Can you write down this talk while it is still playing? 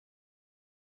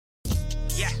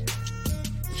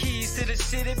to the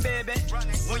city, baby.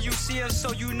 When you see us,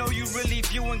 so you know you really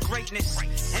viewing greatness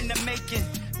in the making.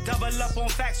 Double up on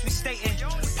facts we stating.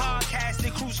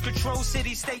 Podcasting, cruise control,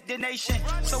 city, state, the nation.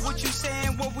 So what you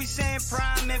saying, what we saying,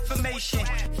 prime information.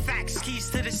 Facts,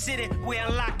 keys to the city, we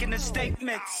unlocking the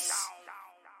statements.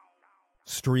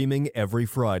 Streaming every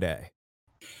Friday.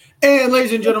 And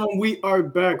ladies and gentlemen, we are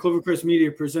back. Clovercrest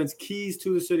Media presents Keys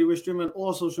to the City. We're streaming on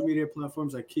all social media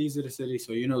platforms at Keys to the City,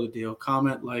 so you know the deal.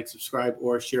 Comment, like, subscribe,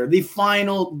 or share. The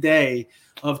final day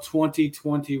of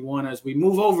 2021 as we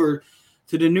move over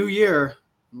to the new year.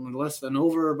 In less than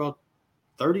over about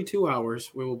 32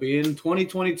 hours, we will be in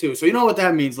 2022. So you know what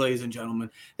that means, ladies and gentlemen.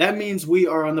 That means we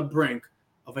are on the brink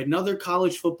of another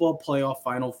college football playoff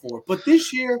Final Four. But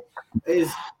this year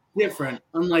is different,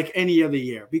 unlike any other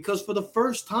year, because for the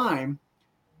first time,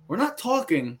 we're not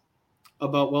talking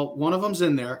about, well, one of them's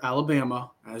in there,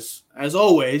 Alabama, as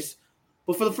always.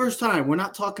 But for the first time, we're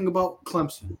not talking about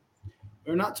Clemson.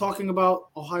 We're not talking about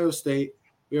Ohio State.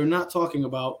 We are not talking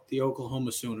about the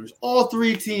Oklahoma Sooners. All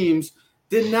three teams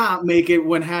did not make it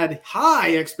when had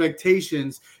high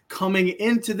expectations coming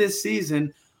into this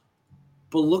season.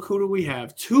 But look who do we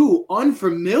have? Two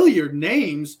unfamiliar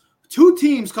names, two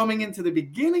teams coming into the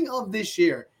beginning of this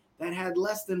year that had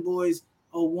less than, boys,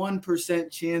 a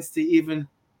 1% chance to even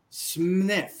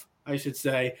sniff, I should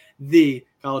say, the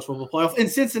college football playoff in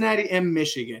Cincinnati and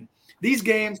Michigan. These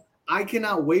games, I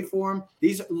cannot wait for them.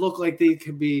 These look like they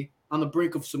could be on the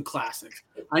brink of some classics.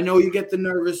 I know you get the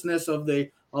nervousness of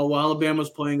Alabama's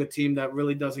playing a team that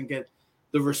really doesn't get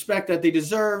the respect that they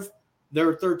deserve. They're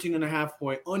a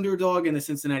 13.5-point underdog in the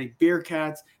Cincinnati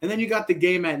Bearcats. And then you got the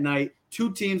game at night,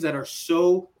 two teams that are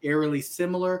so eerily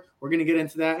similar. We're going to get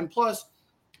into that. And plus,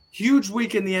 huge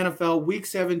week in the NFL, week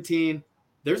 17.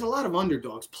 There's a lot of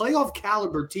underdogs, playoff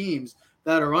caliber teams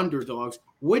that are underdogs.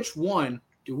 Which one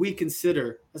do we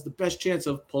consider as the best chance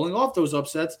of pulling off those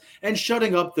upsets and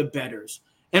shutting up the bettors?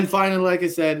 And finally, like I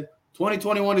said,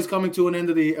 2021 is coming to an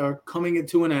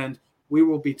end. We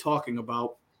will be talking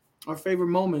about our favorite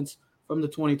moments from the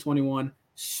 2021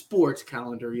 sports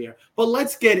calendar year. But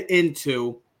let's get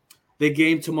into the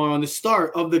game tomorrow and the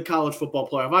start of the college football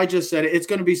playoff. I just said it. It's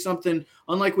going to be something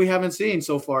unlike we haven't seen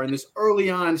so far in this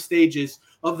early on stages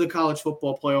of the college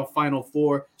football playoff Final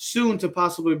Four, soon to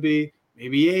possibly be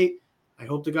maybe 8. I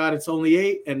hope to God it's only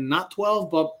 8 and not 12,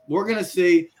 but we're going to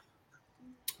see.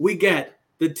 We get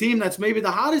the team that's maybe the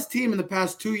hottest team in the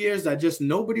past 2 years that just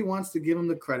nobody wants to give them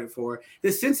the credit for.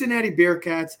 The Cincinnati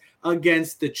Bearcats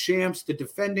against the champs, the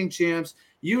defending champs.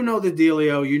 You know the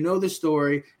dealio. You know the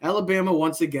story. Alabama,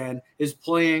 once again, is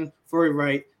playing for a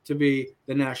right to be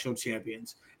the national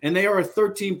champions. And they are a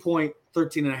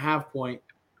 13.5-point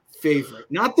favorite.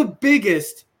 Not the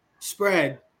biggest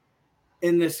spread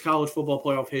in this college football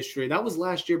playoff history. That was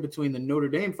last year between the Notre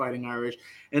Dame Fighting Irish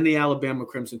and the Alabama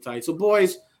Crimson Tide. So,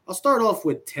 boys, I'll start off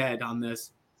with Ted on this.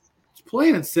 It's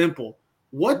plain and simple.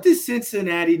 What does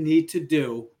Cincinnati need to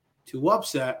do to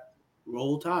upset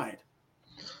Roll Tide?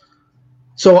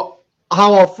 So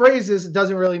how I'll phrase this, it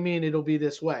doesn't really mean it'll be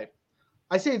this way.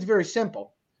 I say it's very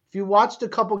simple. If you watched a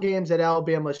couple games that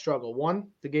Alabama struggled, one,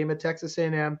 the game at Texas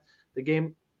A&M, the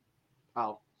game –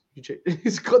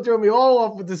 he's throwing me all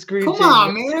off with the screen. Come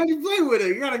on, man. You play with it.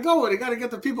 You got to go with it. You got to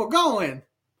get the people going.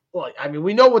 Well, I mean,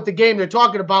 we know what the game they're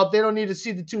talking about. They don't need to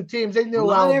see the two teams. They know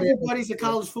not everybody's a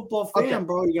college football fan,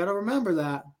 bro. You got to remember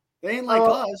that. They ain't like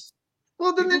us.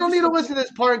 Well, then they don't need to listen to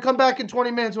this part and come back in 20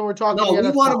 minutes when we're talking. No,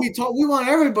 we want to be told. We want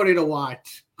everybody to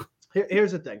watch.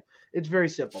 Here's the thing. It's very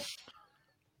simple.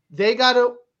 They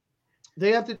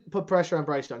have to put pressure on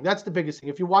Bryce Young. That's the biggest thing.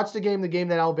 If you watch the game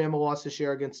that Alabama lost this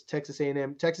year against Texas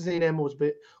A&M, Texas A&M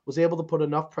was able to put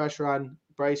enough pressure on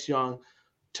Bryce Young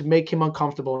to make him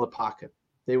uncomfortable in the pocket.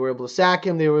 They were able to sack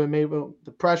him. They were able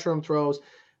to pressure him throws,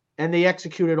 and they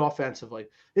executed offensively.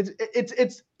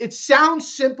 It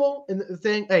sounds simple in the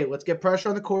thing. Hey, let's get pressure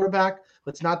on the quarterback.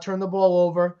 Let's not turn the ball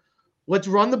over. Let's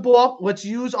run the ball. Let's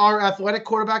use our athletic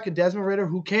quarterback in Desmond Ridder,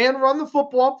 who can run the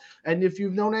football. And if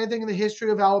you've known anything in the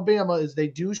history of Alabama, is they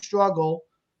do struggle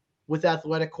with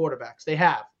athletic quarterbacks. They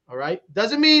have. All right.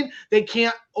 Doesn't mean they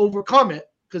can't overcome it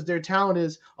because their talent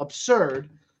is absurd,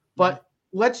 but.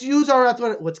 Let's use our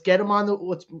athletic. Let's get them on the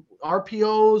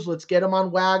RPOs. Let's get them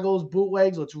on waggles,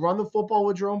 bootlegs. Let's run the football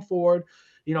with Jerome Ford.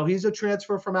 You know, he's a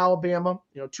transfer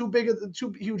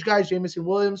from2 huge guys, Jameson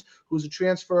Williams, who's a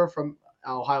transfer from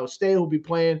Ohio State, who'll be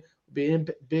playing,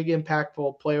 big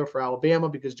impactful player for Alabama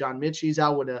because John Mitchie's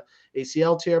out with a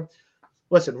ACL tear.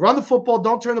 Listen, run the football.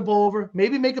 Don't turn the ball over.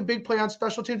 Maybe make a big play on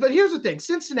special teams. But here's the thing.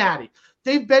 Cincinnati,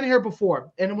 they've been here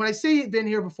before. And when I say been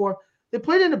here before, they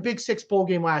played in a Big Six bowl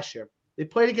game last year. They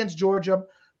played against Georgia.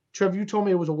 Trev, you told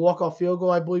me it was a walk-off field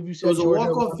goal. I believe you said it was a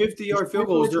walk-off 50-yard field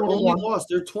goal. Their only loss.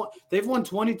 They've won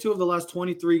 22 of the last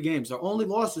 23 games. Their only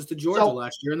loss is to Georgia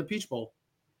last year in the Peach Bowl.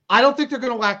 I don't think they're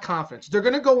going to lack confidence. They're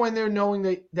going to go in there knowing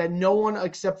that no one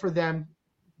except for them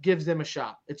gives them a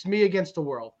shot. It's me against the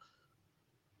world.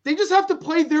 They just have to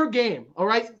play their game, all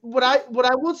right? What I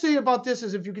will say about this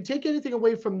is if you can take anything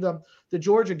away from the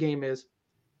Georgia game is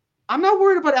I'm not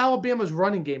worried about Alabama's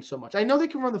running game so much. I know they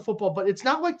can run the football, but it's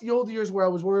not like the old years where I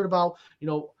was worried about,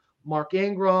 Mark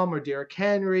Ingram or Derrick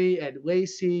Henry, Ed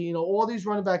Lacy, all these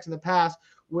running backs in the past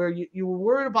where you were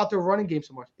worried about their running game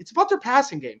so much. It's about their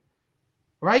passing game,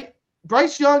 right?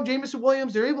 Bryce Young, Jameson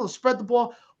Williams, they're able to spread the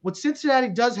ball. What Cincinnati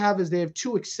does have is they have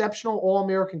two exceptional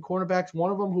All-American cornerbacks,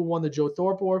 one of them who won the Joe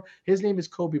Thorpe Award. His name is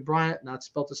Kobe Bryant, not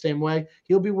spelled the same way.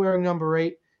 He'll be wearing number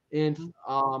 8 in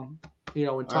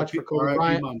touch for Kobe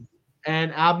Bryant.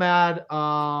 And Ahmad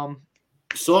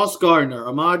Sauce Gardner,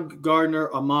 Ahmad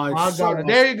Gardner.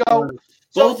 There you go.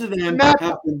 Both of them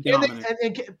have been dominant.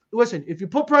 And listen, if you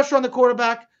put pressure on the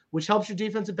quarterback, which helps your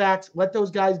defensive backs, let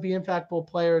those guys be impactful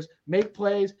players, make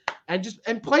plays,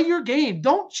 and play your game.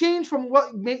 Don't change from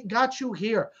what got you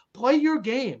here. Play your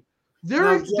game.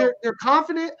 They're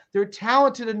confident. They're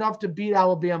talented enough to beat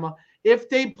Alabama if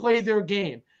they play their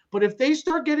game. But if they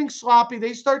start getting sloppy,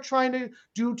 they start trying to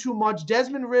do too much.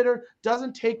 Desmond Ridder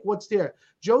doesn't take what's there.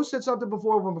 Joe said something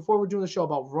before we're doing the show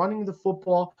about running the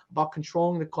football, about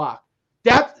controlling the clock.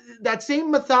 That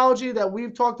same mythology that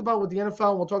we've talked about with the NFL,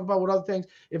 and we'll talk about with other things.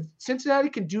 If Cincinnati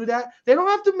can do that, they don't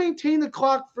have to maintain the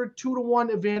clock for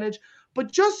 2-1 advantage,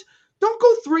 but just don't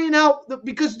go 3 and out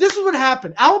because this is what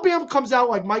happened. Alabama comes out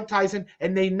like Mike Tyson,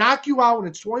 and they knock you out, and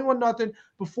it's 21-0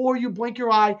 before you blink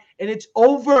your eye, and it's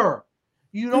over.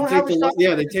 You don't have a shot.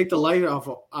 Yeah, they take the light out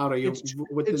of you.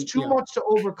 It's too much to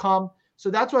overcome. So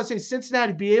that's why I say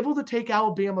Cincinnati be able to take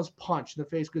Alabama's punch in the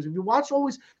face. Because if you watch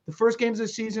always the first games of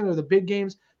the season or the big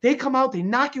games, they come out, they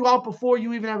knock you out before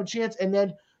you even have a chance, and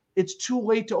then it's too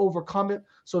late to overcome it.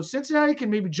 So if Cincinnati can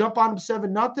maybe jump on them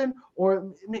 7-0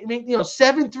 or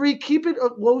 7-3, keep it a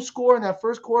low score in that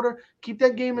first quarter, keep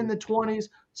that game in the 20s,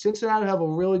 Cincinnati have a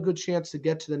really good chance to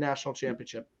get to the national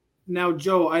championship. Now,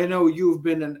 Joe, I know you've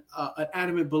been an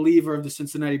adamant believer of the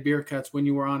Cincinnati Bearcats when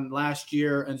you were on last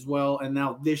year as well, and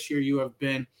now this year you have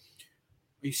been.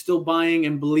 Are you still buying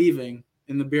and believing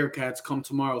in the Bearcats come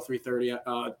tomorrow,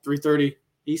 3:30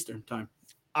 Eastern time?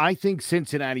 I think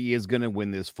Cincinnati is going to win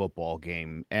this football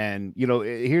game. And,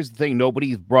 here's the thing.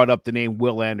 Nobody's brought up the name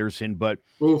Will Anderson, but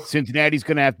Cincinnati's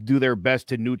going to have to do their best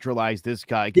to neutralize this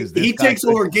guy. Because he takes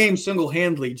over games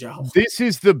single-handedly, Joe. This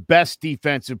is the best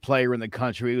defensive player in the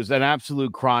country. It was an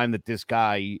absolute crime that this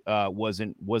guy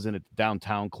wasn't at the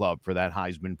downtown club for that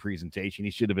Heisman presentation.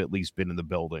 He should have at least been in the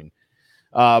building.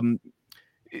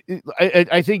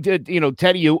 I think that,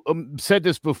 Teddy, you said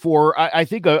this before. I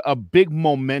think a big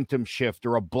momentum shift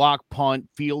or a block punt,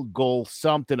 field goal,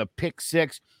 something, a pick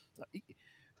six.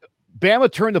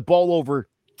 Bama turned the ball over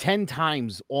 10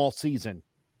 times all season.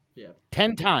 Yeah.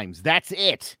 10 times. That's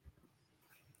it.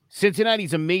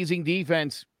 Cincinnati's amazing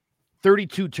defense,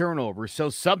 32 turnovers. So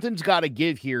something's got to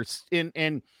give here.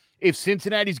 And if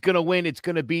Cincinnati's going to win, it's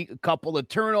going to be a couple of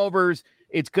turnovers.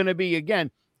 It's going to be,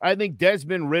 again, I think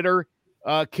Desmond Ridder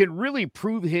can really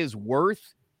prove his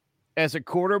worth as a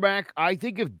quarterback. I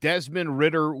think if Desmond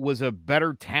Ridder was a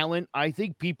better talent, I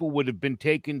think people would have been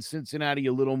taking Cincinnati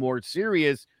a little more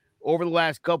serious over the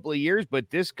last couple of years, but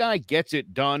this guy gets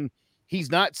it done. He's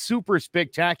not super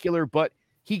spectacular, but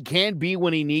he can be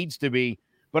when he needs to be.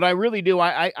 But I really do.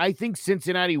 I think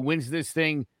Cincinnati wins this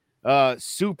thing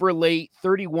super late,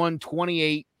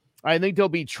 31-28. I think they'll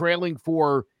be trailing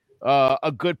for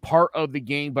a good part of the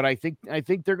game, but I think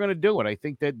they're going to do it. I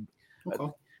think that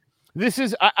this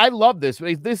is, I love this.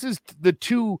 This is the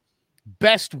two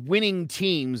best winning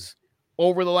teams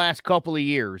over the last couple of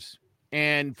years.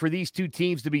 And for these two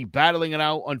teams to be battling it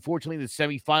out, unfortunately, the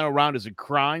semifinal round is a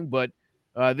crime, but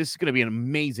this is going to be an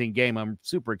amazing game. I'm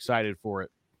super excited for it.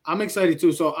 I'm excited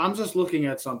too. So I'm just looking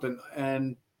at something,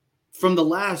 and from the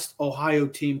last Ohio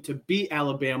team to beat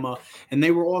Alabama, and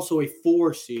they were also a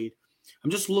 4 seed.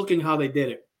 I'm just looking how they did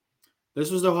it.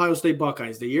 This was the Ohio State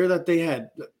Buckeyes. The year that they had,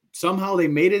 somehow they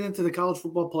made it into the college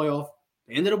football playoff.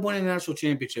 They ended up winning the national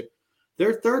championship.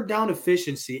 Their third down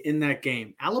efficiency in that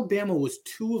game, Alabama was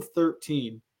 2 of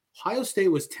 13. Ohio State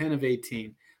was 10 of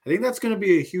 18. I think that's going to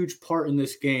be a huge part in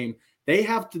this game. They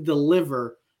have to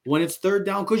deliver when it's third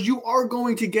down because you are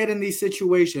going to get in these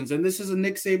situations. And this is a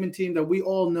Nick Saban team that we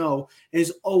all know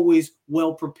is always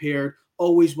well prepared,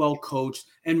 always well coached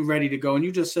and ready to go. And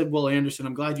you just said Will Anderson.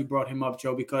 I'm glad you brought him up,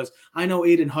 Joe, because I know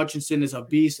Aiden Hutchinson is a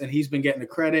beast and he's been getting the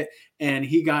credit and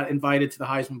he got invited to the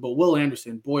Heisman. But Will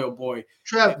Anderson, boy, oh boy.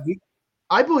 Trev,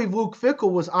 I believe Luke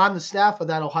Fickell was on the staff of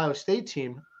that Ohio State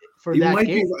team for that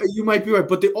game. You might be right.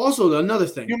 But also another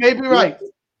thing. You may be right.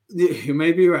 You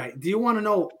may be right. Do you want to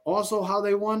know also how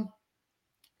they won?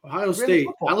 Ohio State,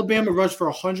 Alabama rushed for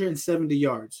 170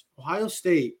 yards. Ohio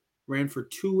State ran for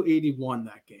 281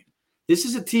 that game. This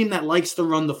is a team that likes to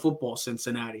run the football,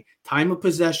 Cincinnati. Time of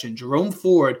possession. Jerome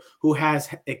Ford, who has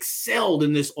excelled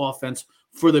in this offense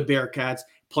for the Bearcats,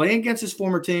 playing against his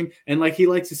former team. And like he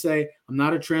likes to say, I'm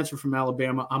not a transfer from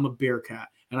Alabama. I'm a Bearcat.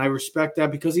 And I respect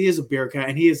that because he is a Bearcat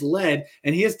and he has led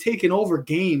and he has taken over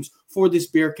games for this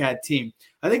Bearcat team.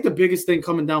 I think the biggest thing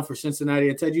coming down for Cincinnati,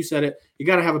 and Ted, you said it, you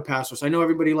got to have a pass rush. I know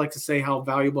everybody likes to say how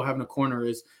valuable having a corner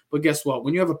is, but guess what?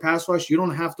 When you have a pass rush, you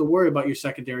don't have to worry about your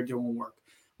secondary doing work.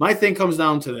 My thing comes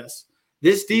down to this.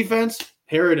 This defense,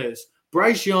 here it is.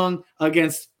 Bryce Young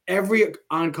against every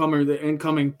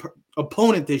incoming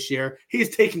opponent this year, he is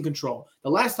taking control. The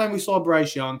last time we saw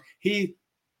Bryce Young, he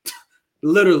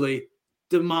literally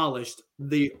demolished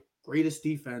the greatest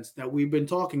defense that we've been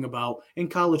talking about in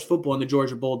college football in the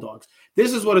Georgia Bulldogs.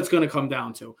 This is what it's going to come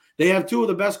down to. They have two of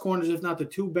the best corners, if not the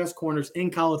two best corners in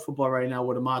college football right now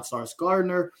with Ahmad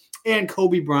Gardner and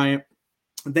Kobe Bryant.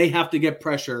 They have to get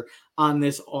pressure on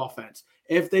this offense.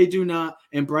 If they do not,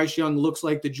 and Bryce Young looks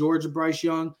like the Georgia Bryce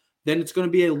Young, then it's going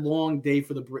to be a long day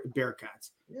for the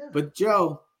Bearcats. Yeah. But,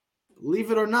 Joe, believe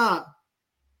it or not,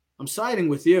 I'm siding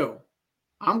with you.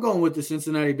 I'm going with the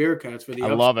Cincinnati Bearcats for the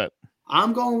upset. I love it.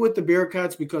 I'm going with the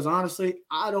Bearcats because, honestly,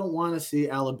 I don't want to see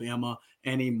Alabama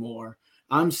anymore.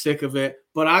 I'm sick of it,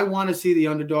 but I want to see the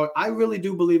underdog. I really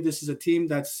do believe this is a team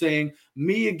that's saying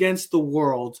me against the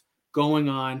world going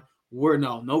on. We're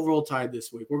no Roll Tide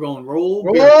this week. We're going Roll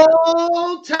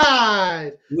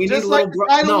Tide. We just need like little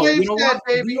brother. No, you know said, what?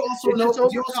 Baby, Do you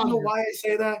also know why I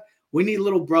say that? We need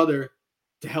little brother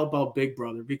to help out big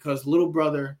brother because little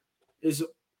brother is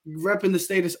repping the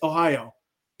state of Ohio.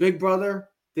 Big brother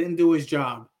didn't do his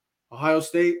job. Ohio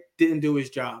State didn't do his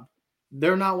job.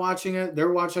 They're not watching it.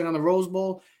 They're watching on the Rose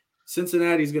Bowl.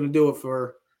 Cincinnati's going to do it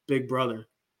for big brother.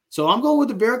 So I'm going with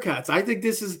the Bearcats. I think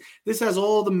this has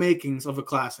all the makings of a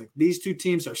classic. These two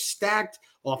teams are stacked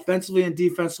offensively and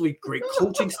defensively. Great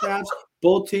coaching staffs.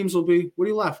 Both teams will be. What are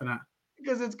you laughing at?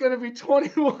 Because it's going to be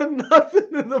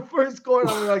 21-0 in the first quarter.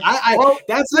 I'm like,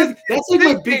 that's like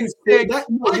my biggest thing.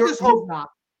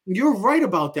 You're right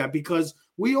about that because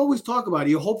we always talk about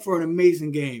it. You hope for an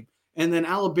amazing game. And then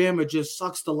Alabama just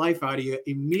sucks the life out of you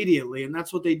immediately. And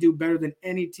that's what they do better than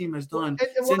any team has done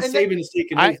since Saban has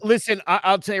taken over. Listen,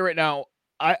 I'll tell you right now,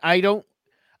 I don't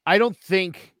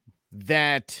think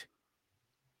that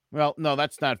 – well, no,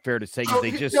 that's not fair to say because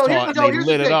they just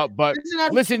lit it up. But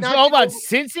listen, hold on.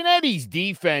 Cincinnati's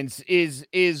defense is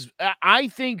I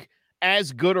think,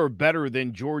 as good or better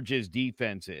than Georgia's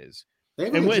defense is.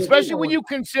 And especially when you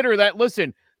consider that,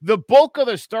 listen – the bulk of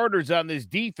the starters on this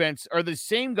defense are the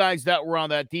same guys that were on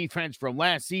that defense from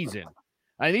last season.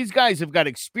 And these guys have got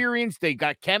experience. They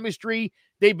got chemistry.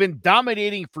 They've been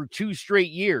dominating for 2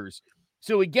 straight years.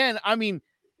 So again, I mean,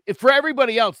 for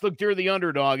everybody else, look, they're the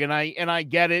underdog, and I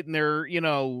get it. And they're,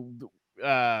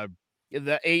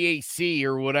 the AAC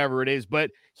or whatever it is.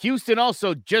 But Houston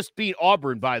also just beat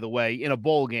Auburn, by the way, in a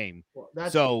bowl game.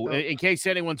 Well, in case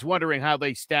anyone's wondering how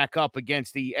they stack up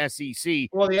against the SEC,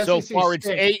 so far it's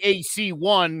AAC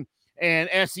 1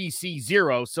 and SEC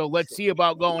 0. So let's see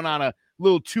about going on a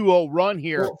little 2-0 run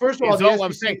here. Well, first of all,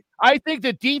 I'm saying. I think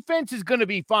the defense is going to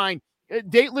be fine.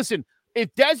 Listen,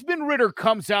 if Desmond Ridder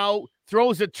comes out,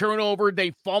 throws a turnover,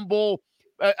 they fumble,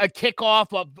 a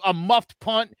kickoff, a muffed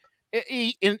punt,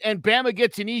 and Bama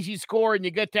gets an easy score and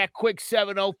you get that quick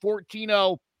 7-0,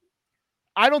 14-0.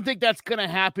 I don't think that's going to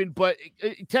happen, but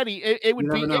Teddy, it would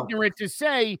be ignorant to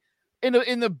say in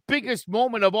the biggest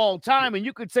moment of all time, and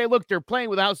you could say, look, they're playing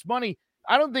with house money.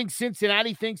 I don't think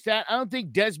Cincinnati thinks that. I don't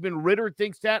think Desmond Ridder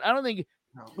thinks that. I don't think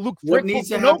Luke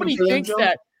Fickell, nobody thinks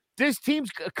that. This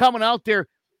team's coming out there.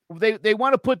 They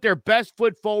want to put their best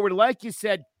foot forward. Like you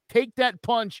said, take that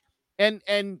punch.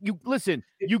 And you listen,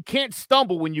 you can't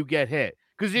stumble when you get hit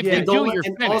because if you do, you're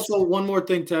finished. Also, one more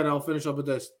thing, Ted, I'll finish up with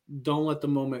this. Don't let the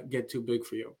moment get too big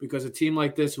for you because a team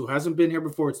like this who hasn't been here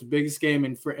before, it's the biggest game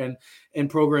in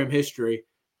program history.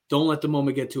 Don't let the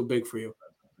moment get too big for you.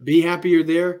 Be happy you're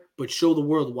there, but show the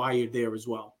world why you're there as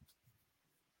well.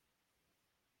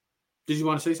 Did you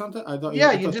want to say something?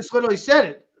 You just literally said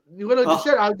it. You literally just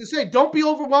said it. I was just saying, don't be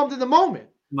overwhelmed in the moment.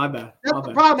 My bad. That's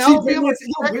the problem.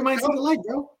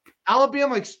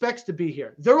 Alabama expects to be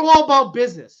here. They're all about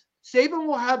business. Saban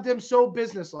will have them so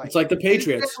businesslike. It's like the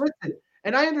Patriots. Listen,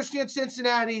 and I understand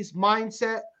Cincinnati's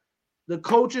mindset. The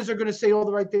coaches are going to say all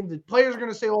the right things. The players are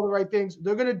going to say all the right things.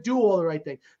 They're going to do all the right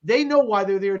things. They know why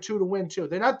they're there to win too.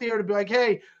 They're not there to be like,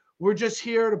 hey, we're just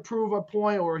here to prove a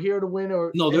point or here to win.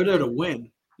 No, they're there to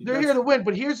win. They're here to win.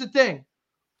 But here's the thing.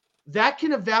 That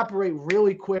can evaporate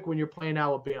really quick when you're playing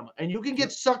Alabama. And you can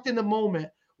get sucked in the moment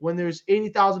when there's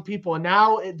 80,000 people. And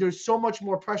now there's so much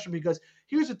more pressure because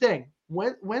here's the thing.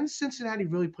 When Cincinnati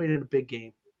really played in a big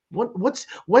game? When's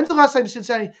the last time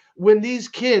Cincinnati when these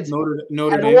kids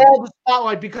Notre had Dame. all the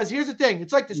spotlight? Because here's the thing,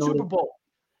 it's like the Super Bowl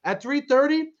at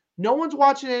 3:30. No one's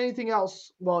watching anything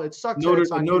else. Well, it sucks.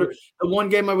 The one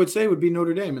game I would say would be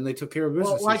Notre Dame, and they took care of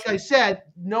business. Well, like I said,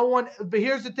 no one. But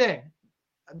here's the thing,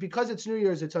 because it's New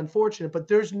Year's, it's unfortunate, but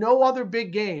there's no other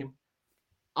big game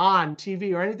on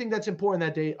TV or anything that's important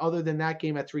that day other than that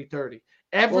game at 3:30.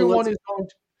 Everyone is going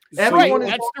to. Right,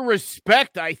 that's the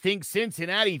respect I think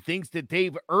Cincinnati thinks that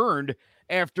they've earned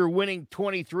after winning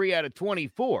 23 out of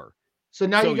 24. So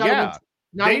now you got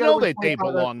they know that they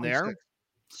belong there.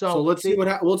 So let's see what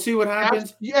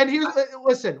happens. And here's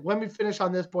listen. Let me finish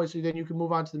on this point, so then you can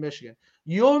move on to the Michigan.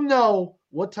 You'll know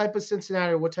what type of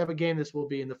Cincinnati or what type of game this will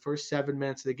be in the first 7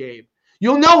 minutes of the game.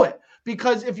 You'll know it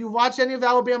because if you watch any of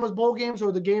Alabama's bowl games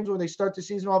or the games where they start the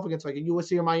season off against like a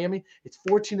USC or Miami, it's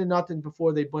 14-0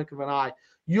 before they blink of an eye.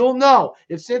 You'll know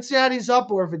if Cincinnati's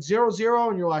up or if it's 0-0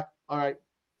 and you're like, all right,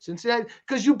 Cincinnati,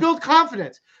 because you build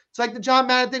confidence. It's like the John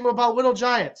Madden thing about Little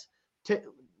Giants.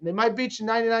 They might beat you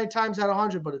 99 times out of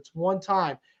 100, but it's one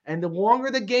time. And the longer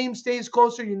the game stays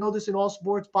closer, you know this in all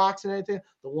sports, boxing, anything,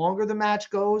 the longer the match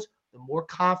goes, the more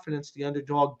confidence the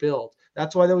underdog builds.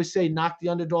 That's why they always say knock the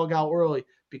underdog out early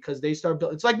because they start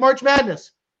building. It's like March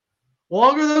Madness. The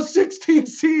longer those 16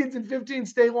 seeds and 15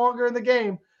 stay longer in the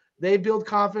game, they build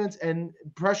confidence and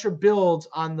pressure builds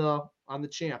on the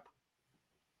champ.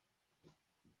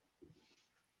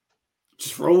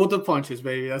 Just roll with the punches,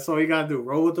 baby. That's all you got to do.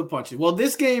 Roll with the punches. Well,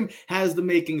 this game has the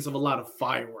makings of a lot of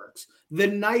fireworks. The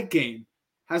night game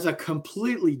has a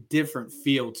completely different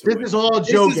feel to it. This is all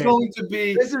Joe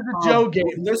game. This is a Joe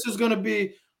game. This is going to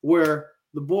be where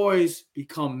the boys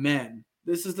become men.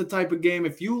 This is the type of game.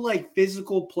 If you like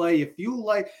physical play,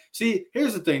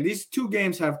 here's the thing. These two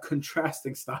games have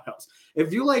contrasting styles.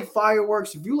 If you like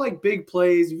fireworks, if you like big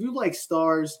plays, if you like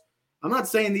stars, I'm not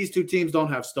saying these two teams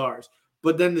don't have stars,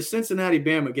 but then the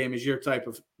Cincinnati-Bama game is your type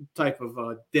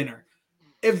of dinner.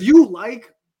 If you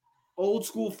like old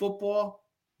school football,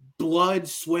 blood,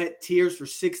 sweat, tears for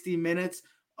 60 minutes,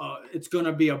 it's going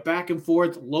to be a back and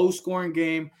forth, low scoring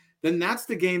game, then that's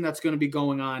the game that's going to be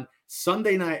going on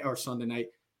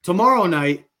tomorrow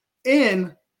night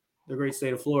in the great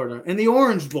state of Florida, in the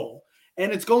Orange Bowl.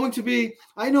 And it's going to be,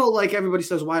 I know like everybody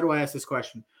says, why do I ask this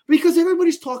question? Because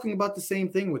everybody's talking about the same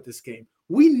thing with this game.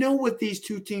 We know what these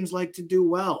two teams like to do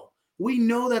well. We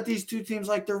know that these two teams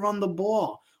like to run the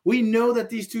ball. We know that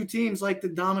these two teams like to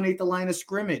dominate the line of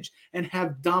scrimmage and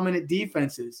have dominant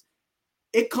defenses.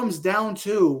 It comes down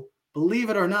to, believe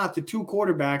it or not, the two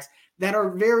quarterbacks that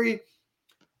are very,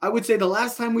 I would say the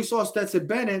last time we saw Stetson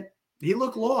Bennett, he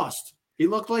looked lost. He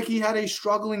looked like he had a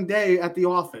struggling day at the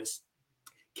office.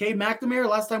 Cade McNamara,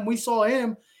 last time we saw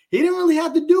him, he didn't really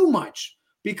have to do much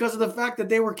because of the fact that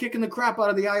they were kicking the crap out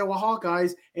of the Iowa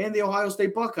Hawkeyes and the Ohio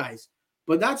State Buckeyes.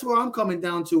 But that's where I'm coming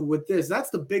down to with this. That's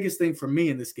the biggest thing for me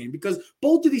in this game because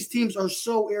both of these teams are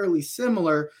so eerily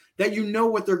similar that you know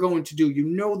what they're going to do. You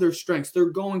know their strengths. They're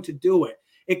going to do it.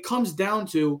 It comes down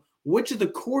to which of the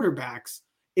quarterbacks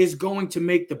is going to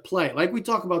make the play. Like we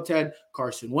talk about Ted,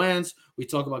 Carson Wentz. We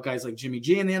talk about guys like Jimmy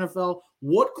G in the NFL.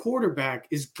 What quarterback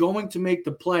is going to make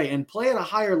the play and play at a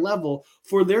higher level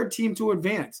for their team to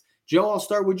advance? Joe, I'll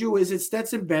start with you. Is it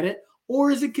Stetson Bennett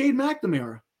or is it Cade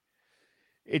McNamara?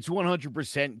 It's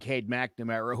 100% Cade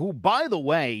McNamara, who, by the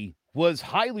way, was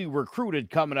highly recruited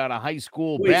coming out of high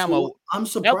school. Bama. So I'm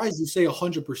surprised you say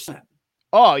 100%.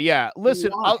 Oh, yeah.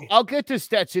 Listen, I'll get to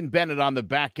Stetson Bennett on the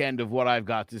back end of what I've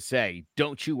got to say.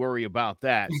 Don't you worry about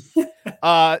that.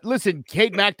 Listen,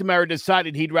 Cade McNamara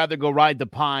decided he'd rather go ride the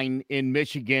pine in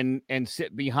Michigan and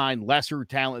sit behind lesser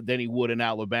talent than he would in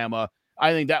Alabama.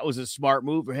 I think that was a smart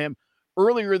move for him.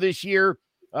 Earlier this year,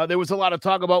 there was a lot of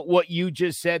talk about what you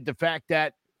just said, the fact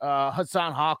that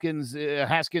Hassan Haskins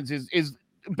is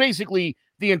basically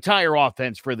the entire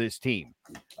offense for this team.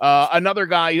 Another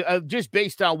guy, just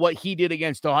based on what he did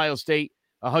against Ohio State,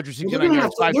 169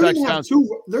 yards, 5 touchdowns.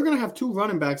 They're going to have two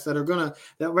running backs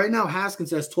that right now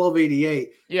Haskins has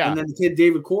 1288. Yeah. And then the kid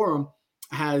David Corum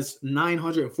has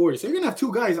 940. So you're going to have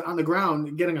two guys on the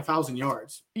ground getting 1,000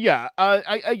 yards. Yeah.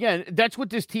 Again, that's what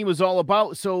this team is all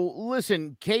about. So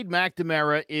listen, Cade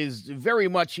McNamara is very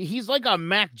much, he's like a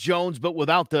Mac Jones, but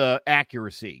without the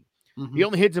accuracy. Mm-hmm. He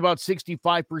only hits about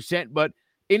 65%, but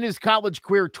in his college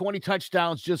career, 20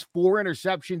 touchdowns, just 4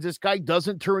 interceptions. This guy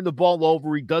doesn't turn the ball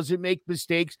over. He doesn't make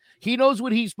mistakes. He knows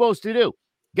what he's supposed to do.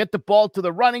 Get the ball to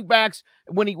the running backs.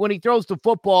 When he throws the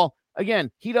football,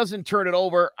 again, he doesn't turn it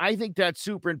over. I think that's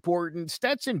super important.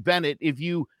 Stetson Bennett, if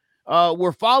you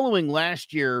were following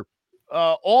last year,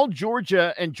 all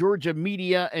Georgia and Georgia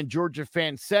media and Georgia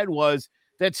fans said was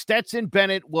that Stetson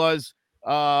Bennett was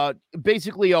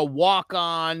basically a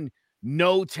walk-on,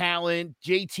 no talent.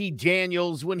 JT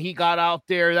Daniels, when he got out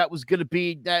there, that was going to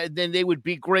be, then they would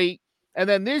be great. And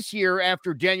then this year,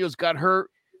 after Daniels got hurt,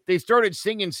 they started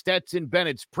singing Stetson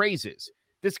Bennett's praises.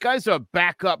 This guy's a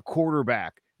backup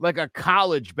quarterback, like a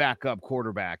college backup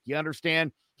quarterback. You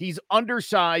understand? He's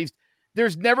undersized.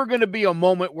 There's never going to be a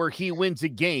moment where he wins a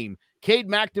game. Cade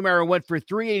McNamara went for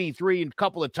 383 and a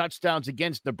couple of touchdowns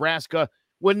against Nebraska.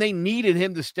 When they needed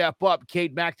him to step up,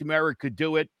 Cade McNamara could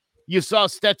do it. You saw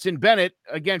Stetson Bennett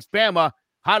against Bama.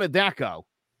 How did that go?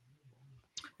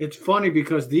 It's funny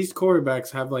because these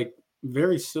quarterbacks have like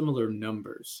very similar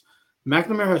numbers.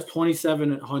 McNamara has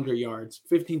 2,700 yards,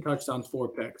 15 touchdowns, 4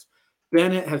 picks.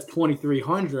 Bennett has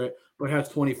 2,300, but has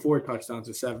 24 touchdowns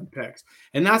and 7 picks.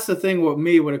 And that's the thing with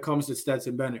me when it comes to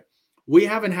Stetson Bennett. We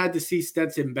haven't had to see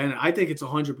Stetson Bennett. I think it's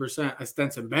 100% a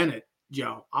Stetson Bennett,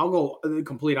 Joe. I'll go the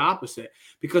complete opposite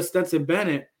because Stetson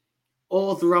Bennett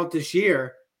all throughout this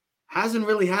year hasn't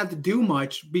really had to do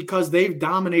much because they've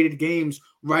dominated games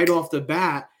right off the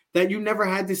bat that you never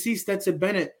had to see Stetson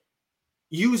Bennett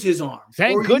use his arm.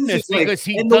 Thank goodness, because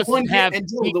he doesn't have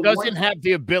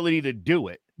the ability to do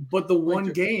it. But the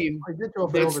one game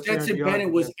that Stetson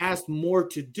Bennett was asked more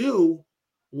to do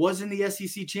was in the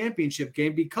SEC championship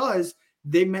game because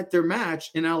they met their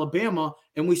match in Alabama,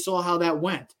 and we saw how that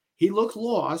went. He looked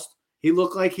lost. He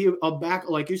looked like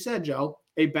like you said, Joe,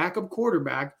 a backup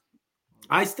quarterback.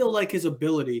 I still like his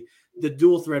ability, the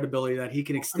dual threat ability that he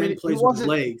can extend plays with his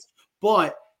legs.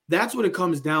 But that's what it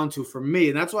comes down to for me.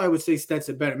 And that's why I would say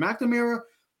Stetson Bennett. McNamara,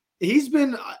 he's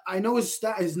been – I know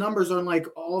his numbers aren't like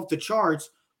all off the charts,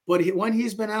 but when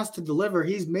he's been asked to deliver,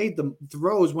 he's made the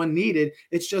throws when needed.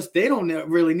 It's just they don't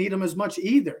really need him as much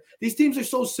either. These teams are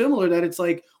so similar that it's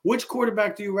like, which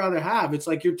quarterback do you rather have? It's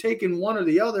like you're taking one or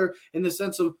the other in the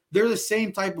sense of they're the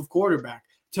same type of quarterback.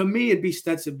 To me, it'd be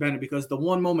Stetson Bennett because the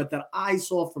one moment that I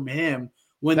saw from him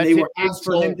when they were asked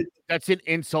for him to – that's an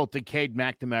insult to Cade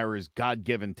McNamara's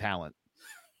God-given talent.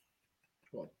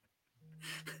 Are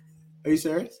you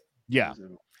serious? Yeah.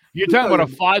 You're talking about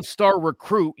a 5-star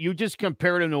recruit. You just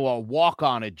compared him to a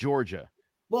walk-on at Georgia.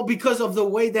 Well, because of the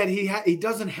way that he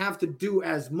doesn't have to do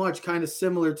as much, kind of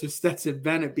similar to Stetson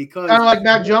Bennett because – kind of like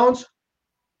Mac Jones?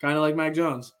 Kind of like Mac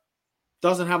Jones.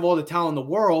 Doesn't have all the talent in the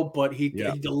world, but he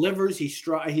delivers. He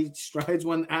strides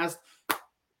when asked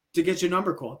to get your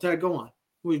number called. Ted, go on.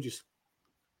 We just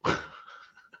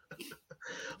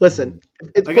listen.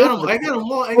 I got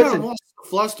him all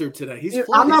flustered today.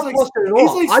 I'm not flustered at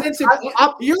all. He's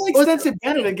like you're like Stetson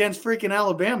Bennett against freaking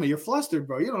Alabama. You're flustered,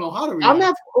 bro. You don't know how to react. I'm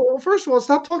not. Well, first of all,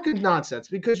 stop talking nonsense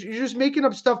because you're just making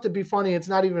up stuff to be funny. It's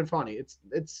not even funny.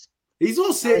 It's. He's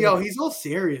all serious. He's all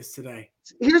serious today.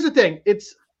 Here's the thing.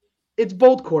 It's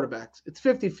both quarterbacks. It's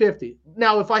 50-50.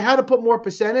 Now, if I had to put more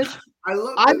percentage,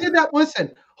 I did that.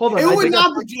 Listen, hold on. It would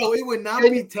not be Joe. It would not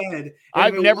be Ted.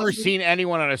 I've never seen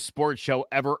anyone on a sports show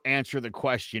ever answer the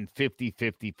question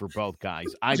 50-50 for both guys.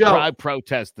 I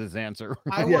protest this answer.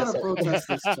 I want to protest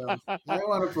this, Joe. I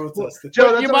want to protest it.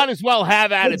 Joe, you might as well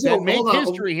have at it. Then make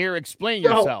history here. Explain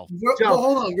yourself. Well,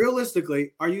 hold on.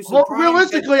 Realistically, are you surprised?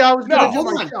 Realistically, I was going to hold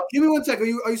on. Give me 1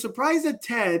 second. Are you surprised that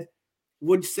Ted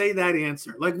would say that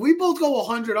answer? Like, we both go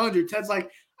 100. Ted's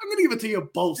like, I'm going to give it to you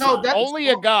both sides. Only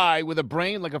a guy with a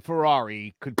brain like a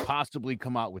Ferrari could possibly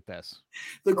come out with this.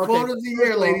 The quote of the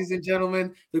year, ladies and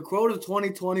gentlemen. The quote of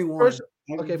 2021. First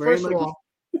of all,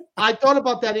 I thought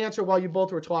about that answer while you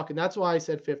both were talking. That's why I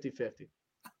said 50-50.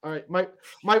 All right.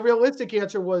 My realistic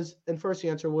answer was, and first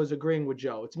answer was agreeing with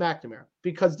Joe. It's McNamara.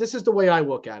 Because this is the way I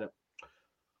look at it.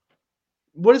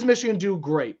 What does Michigan do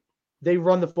great? They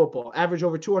run the football, average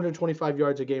over 225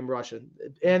 yards a game rushing,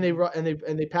 and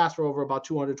they pass for over about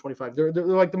 225. They're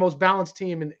like the most balanced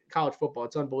team in college football.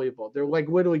 It's unbelievable. They're like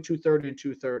literally 230 and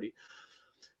 230.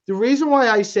 The reason why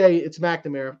I say it's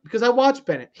McNamara because I watched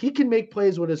Bennett. He can make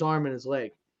plays with his arm and his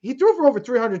leg. He threw for over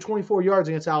 324 yards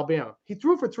against Alabama. He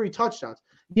threw for 3 touchdowns.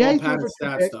 Yeah, he threw for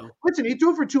 2 picks. Listen, he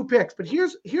threw for 2 picks. But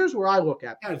here's where I look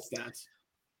at stats.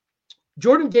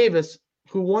 Jordan Davis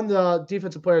who won the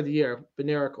Defensive Player of the Year,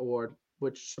 Bednarik Award,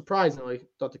 which surprisingly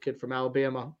thought the kid from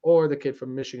Alabama or the kid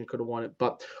from Michigan could have won it.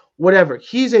 But whatever.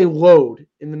 He's a load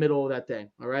in the middle of that thing,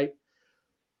 all right?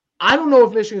 I don't know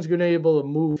if Michigan's going to be able to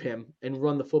move him and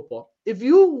run the football. If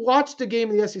you watch the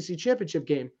game in the SEC championship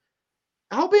game,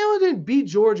 Alabama didn't beat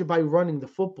Georgia by running the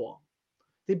football.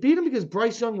 They beat him because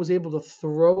Bryce Young was able to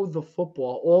throw the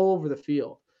football all over the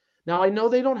field. Now, I know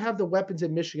they don't have the weapons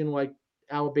at Michigan like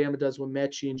Alabama does with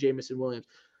Mechie and Jamison Williams.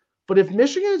 But if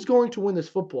Michigan is going to win this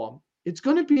football, it's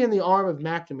going to be in the arm of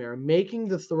McNamara making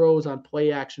the throws on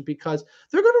play action because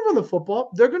they're going to run the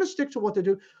football. They're going to stick to what they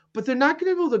do, but they're not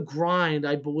going to be able to grind,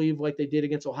 I believe, like they did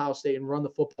against Ohio State and run the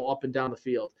football up and down the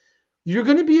field. You're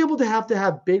going to be able to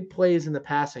have big plays in the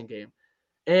passing game.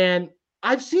 And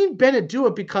I've seen Bennett do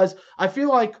it because I feel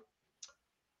like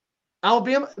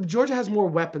Georgia has more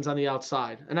weapons on the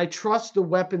outside, and I trust the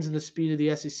weapons and the speed of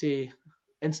the SEC.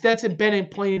 And Stetson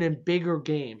Bennett playing in bigger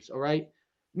games, all right?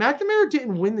 McNamara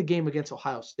didn't win the game against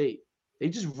Ohio State. They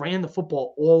just ran the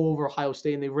football all over Ohio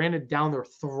State, and they ran it down their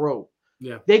throat.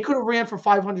 Yeah. They could have ran for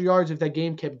 500 yards if that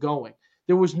game kept going.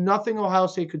 There was nothing Ohio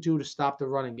State could do to stop the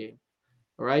running game,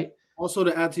 all right? Also,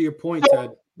 to add to your point,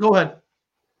 Ted. Go ahead.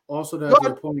 Also, to add to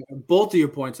your point, both of your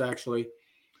points, actually,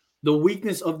 the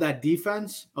weakness of that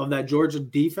defense, of that Georgia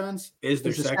defense, is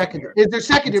their secondary. Is their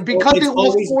secondary because they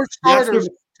lost 4 starters.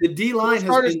 The D-line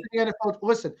has been... to the NFL.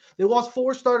 Listen, they lost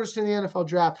 4 starters to the NFL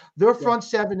draft. Their front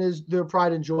 7 is their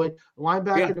pride and joy.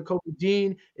 Linebacker Nakobe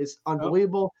Dean is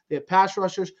unbelievable. They have pass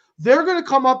rushers. They're going to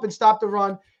come up and stop the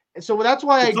run. And so that's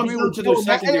why I agree with you.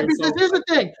 Because here's the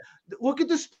thing. Look at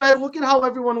the spread. Look at how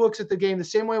everyone looks at the game the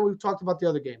same way we've talked about the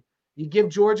other game. You give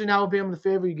Georgia and Alabama the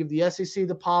favor. You give the SEC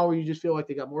the power. You just feel like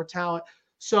they got more talent.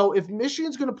 So if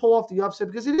Michigan's going to pull off the upset,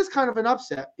 because it is kind of an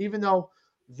upset, even though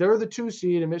they're the 2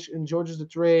 seed and Georgia's the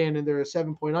 3, and then they're a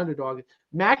 7-point underdog.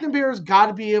 McNamara's got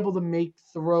to be able to make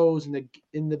throws in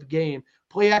the game,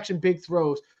 play action, big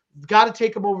throws. Got to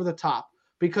take them over the top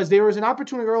because there was an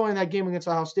opportunity early in that game against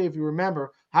Ohio State. If you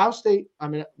remember,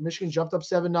 Michigan jumped up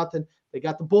 7-0. They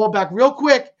got the ball back real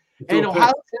quick, and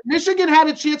Michigan had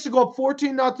a chance to go up 14-0,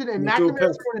 and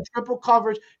McNamara scored in triple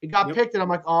coverage. It got picked, and I'm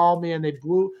like, oh man, they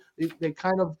blew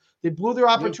their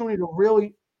opportunity to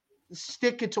really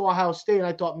stick it to Ohio State, and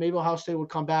I thought maybe Ohio State would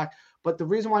come back. But the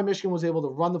reason why Michigan was able to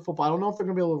run the football, I don't know if they're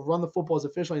going to be able to run the football as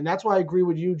efficiently, and that's why I agree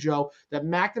with you, Joe, that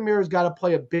McNamara's got to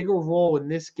play a bigger role in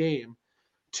this game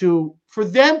for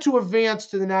them to advance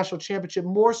to the national championship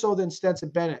more so than Stetson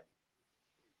Bennett.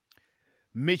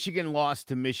 Michigan lost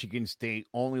to Michigan State,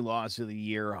 only loss of the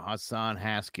year. Hassan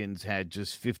Haskins had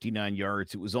just 59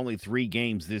 yards. It was only 3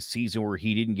 games this season where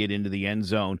he didn't get into the end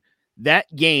zone.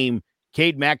 That game,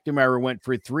 Cade McNamara went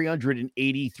for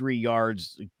 383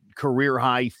 yards, career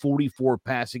high, 44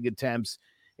 passing attempts.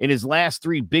 In his last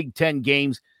 3 Big Ten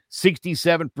games,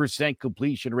 67%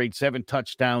 completion rate, 7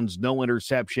 touchdowns, no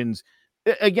interceptions.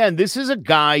 Again, this is a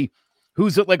guy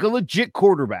who's like a legit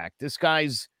quarterback. This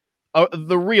guy's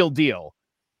the real deal.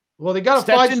 Well, they got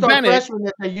a 5-star freshman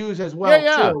that they use as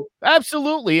well, too.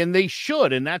 Absolutely, and they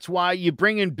should, and that's why you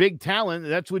bring in big talent.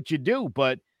 That's what you do.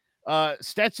 But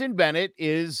Stetson Bennett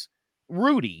is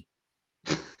Rudy.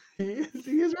 He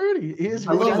is Rudy. He is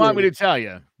Rudy. What do you want me to tell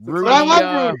you? Rudy, I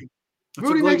love Rudy.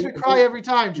 Rudy makes me cry every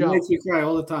time, Joe. He makes me cry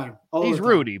all the time. He's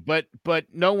Rudy, but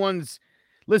no one's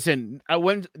listen.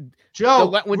 When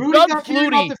Rudy got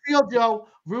carried off the field, Joe.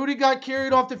 Rudy got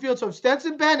carried off the field. So if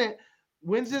Stetson Bennett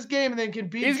wins this game and then can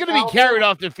beat, he's going to be carried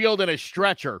off the field in a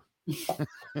stretcher.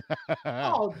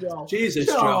 Oh, Joe. Jesus,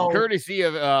 Joe. Courtesy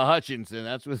of Hutchinson.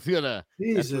 That's what's gonna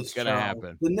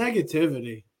happen. The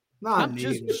negativity. I'm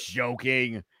just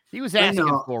joking. He was asking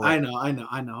for it. I know.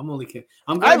 I'm only kidding.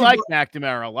 I like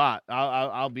McNamara a lot.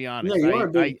 I'll be honest. Yeah, you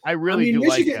are, I really do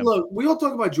Michigan, like him. Look, we all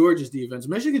talk about Georgia's defense.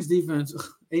 Michigan's defense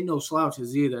ain't no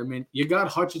slouches either. I mean, you got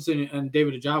Hutchinson and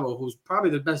David Ojabo, who's probably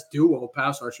the best duo of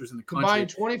pass rushers in the country. Combined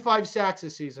 25 sacks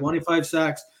this season. 25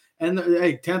 sacks. And,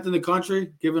 10th in the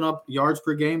country, giving up yards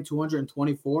per game,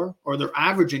 224, or they're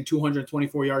averaging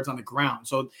 224 yards on the ground.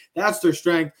 So that's their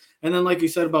strength. And then, like you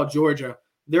said about Georgia,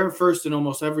 they're first in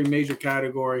almost every major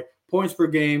category. Points per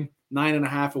game,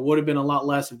 9.5. It would have been a lot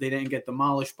less if they didn't get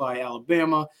demolished by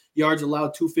Alabama. Yards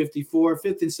allowed, 254.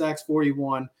 5th in sacks,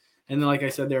 41. And then, like I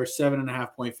said, they're a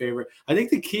 7.5-point favorite. I think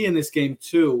the key in this game,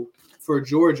 too, for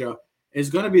Georgia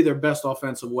is going to be their best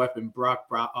offensive weapon, Brock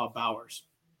Bowers.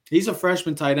 He's a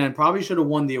freshman tight end. Probably should have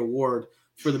won the award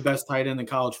for the best tight end in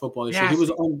college football this year.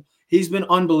 He's been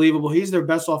unbelievable. He's their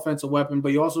best offensive weapon.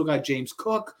 But you also got James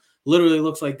Cook. Literally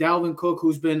looks like Dalvin Cook,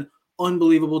 who's been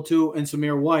unbelievable too, and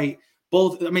Samir White.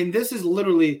 Both. I mean, this is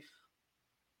literally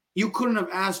you couldn't have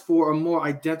asked for a more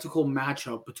identical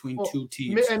matchup between two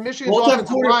teams. And Michigan's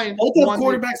offensive line. Both have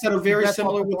quarterbacks that are very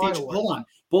similar with each. Hold on.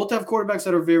 Both have quarterbacks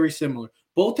that are very similar.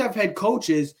 Both have head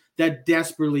coaches that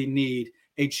desperately need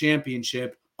a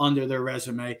championship under their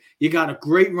resume. You got a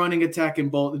great running attack in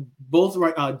both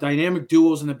dynamic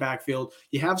duos in the backfield.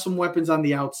 You have some weapons on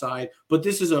the outside, but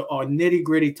this is a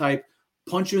nitty-gritty type,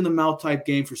 punch you in the mouth type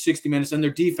game for 60 minutes. And their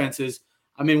defenses,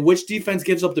 I mean, which defense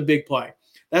gives up the big play?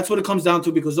 That's what it comes down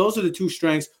to, because those are the two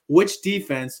strengths. Which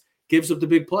defense gives up the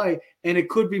big play? And it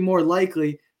could be more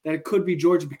likely that it could be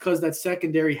Georgia, because that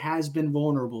secondary has been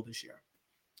vulnerable this year.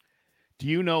 Do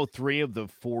you know 3 of the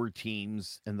 4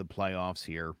 teams in the playoffs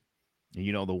here,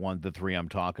 you know the 3 I'm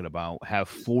talking about, have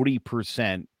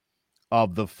 40%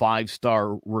 of the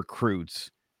 5-star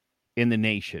recruits in the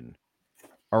nation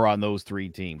are on those 3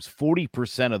 teams.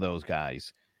 40% of those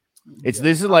guys. This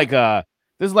is like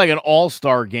an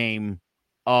all-star game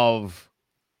of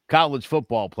college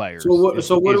football players.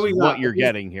 So what do we got? What you're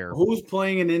getting here? Who's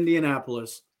playing in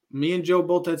Indianapolis? Me and Joe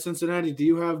both had Cincinnati. Do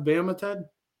you have Bama, Ted?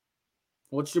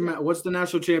 What's the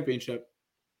national championship?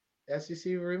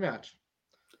 SEC rematch.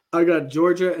 I got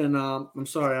Georgia, and I'm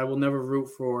sorry, I will never root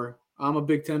for. I'm a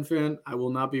Big Ten fan. I will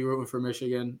not be rooting for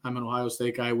Michigan. I'm an Ohio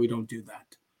State guy. We don't do that.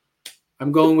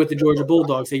 I'm going with the Georgia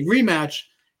Bulldogs. A rematch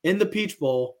in the Peach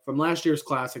Bowl from last year's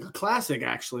classic, a classic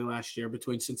actually last year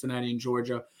between Cincinnati and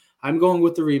Georgia. I'm going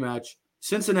with the rematch.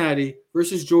 Cincinnati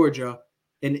versus Georgia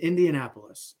in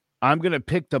Indianapolis. I'm going to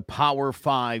pick the Power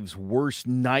Five's worst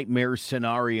nightmare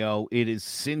scenario. It is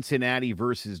Cincinnati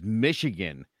versus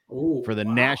Michigan for the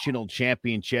national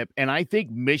championship. And I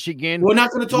think Michigan. We're not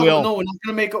going to talk. No, we're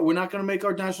not going to make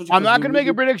our national championship. I'm not going to make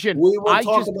a prediction. We will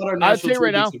talk about our national I'll say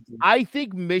right now, championship. I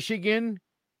think Michigan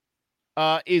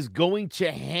is going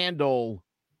to handle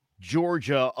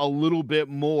Georgia a little bit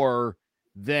more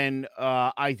than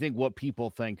I think what people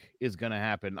think is going to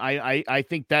happen. I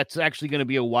think that's actually going to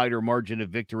be a wider margin of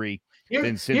victory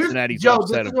than Cincinnati's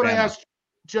upset of Bama.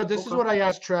 Joe, this is what I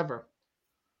asked Trevor.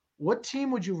 What team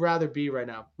would you rather be right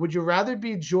now? Would you rather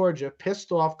be Georgia,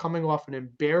 pissed off, coming off an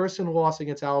embarrassing loss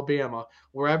against Alabama,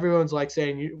 where everyone's like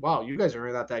saying, wow, you guys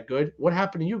are not that good. What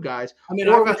happened to you guys? I mean,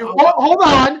 hold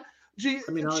on.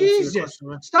 Jesus.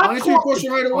 Stop I'll answer your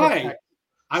question right away. Okay.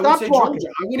 I would say Georgia.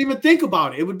 I wouldn't even think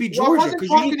about it. It would be Georgia. I wasn't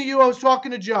talking to you. I was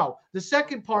talking to Joe. The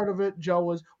second part of it, Joe,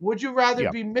 was would you rather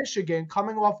be Michigan,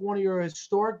 coming off one of your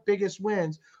historic biggest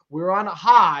wins? We're on a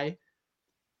high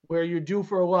where you're due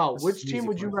for a lull. Which team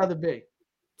would you rather be?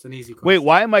 It's an easy question. Wait,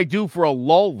 why am I due for a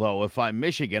lull, though, if I'm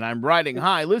Michigan? I'm riding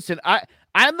high. Listen,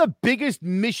 I'm the biggest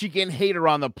Michigan hater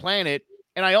on the planet,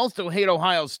 and I also hate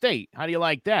Ohio State. How do you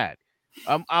like that?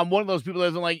 I'm one of those people that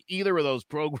doesn't like either of those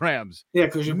programs. Yeah,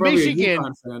 because you're probably a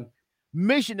UConn fan.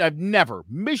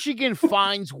 Michigan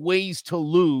finds ways to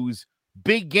lose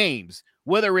big games,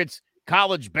 whether it's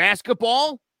college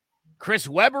basketball, Chris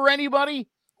Webber, anybody,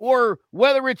 or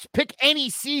whether it's pick any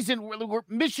season where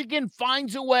Michigan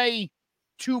finds a way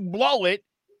to blow it,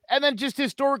 and then just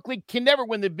historically can never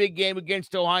win the big game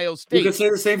against Ohio State. You could say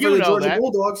the same for the Georgia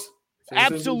Bulldogs.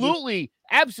 Absolutely.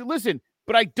 Listen,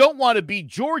 but I don't want to beat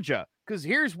Georgia, because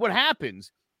here's what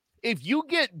happens. If you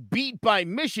get beat by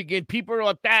Michigan, people are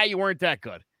like, you weren't that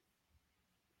good.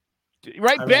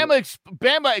 Right?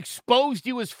 Bama exposed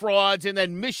you as frauds, and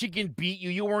then Michigan beat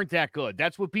you. You weren't that good.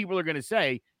 That's what people are going to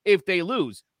say if they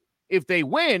lose. If they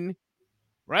win,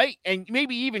 right, and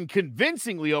maybe even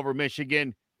convincingly over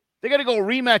Michigan, they got to go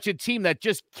rematch a team that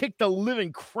just kicked the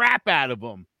living crap out of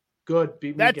them. Good.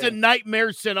 Beat me That's again. a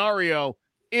nightmare scenario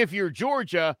if you're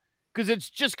Georgia, because it's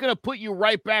just going to put you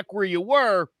right back where you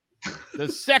were, the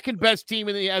second best team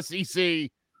in the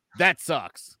SEC. That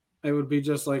sucks. It would be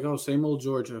just like, same old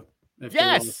Georgia.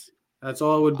 Yes. That's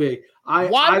all it would be.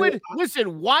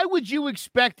 Why would you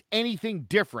expect anything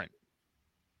different?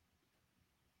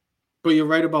 But you're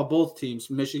right about both teams,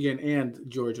 Michigan and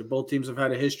Georgia. Both teams have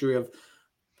had a history of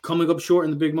coming up short in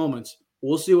the big moments.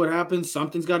 We'll see what happens.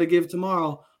 Something's got to give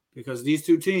tomorrow, because these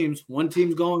two teams, one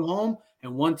team's going home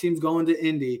and one team's going to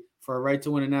Indy for a right to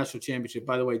win a national championship.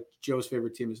 By the way, Joe's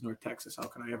favorite team is North Texas. How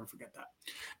can I ever forget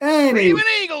that? Even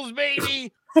Eagles,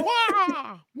 baby.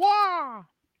 Wah, wah.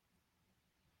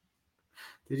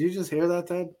 Did you just hear that,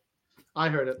 Ted? I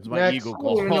heard it. It's my Eagle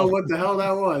call. I don't even know what the hell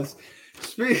that was.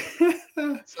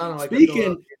 Like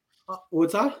Speaking,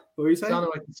 what's up? What were you saying? Sounded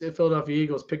like the Philadelphia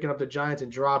Eagles picking up the Giants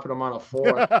and dropping them on a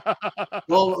 4.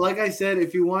 Well, like I said,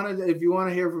 if you want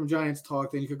to hear from Giants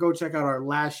talk, then you could go check out our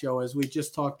last show, as we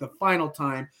just talked the final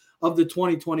time of the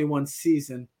 2021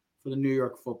 season for the New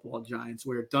York Football Giants.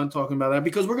 We're done talking about that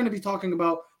because we're going to be talking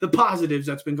about the positives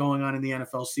that's been going on in the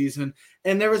NFL season.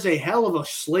 And there is a hell of a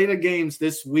slate of games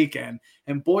this weekend.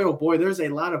 And boy, oh boy, there's a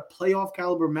lot of playoff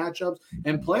caliber matchups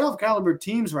and playoff caliber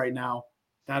teams right now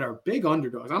that are big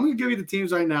underdogs. I'm going to give you the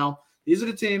teams right now. These are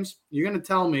the teams. You're going to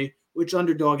tell me which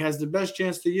underdog has the best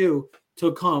chance to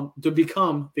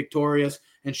become victorious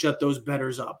and shut those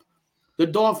bettors up. The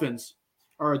Dolphins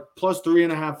are a plus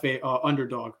 3.5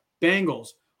 underdog. Bengals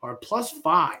are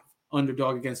 +5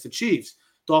 underdog against the Chiefs.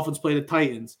 Dolphins play the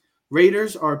Titans.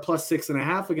 Raiders are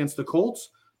 +6.5 against the Colts.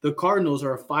 The Cardinals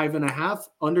are a 5.5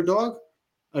 underdog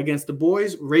against the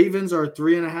Boys. Ravens are a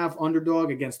 3.5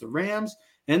 underdog against the Rams.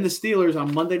 And the Steelers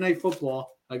on Monday Night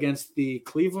Football against the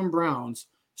Cleveland Browns.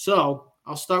 So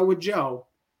I'll start with Joe.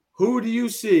 Who do you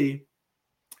see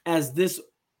as this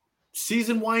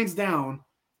season winds down?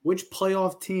 Which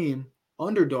playoff team,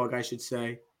 underdog I should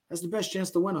say, has the best chance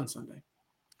to win on Sunday?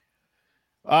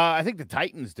 I think the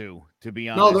Titans do, to be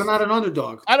honest. No, they're not an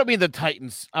underdog. I don't mean the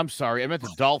Titans. I'm sorry. I meant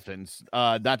the Dolphins,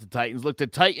 not the Titans. Look, the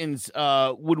Titans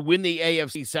would win the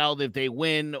AFC South if they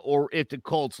win or if the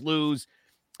Colts lose.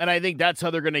 And I think that's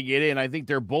how they're going to get in. I think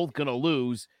they're both going to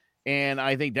lose. And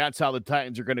I think that's how the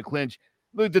Titans are going to clinch.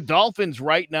 Look, the Dolphins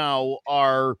right now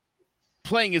are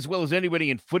playing as well as anybody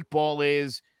in football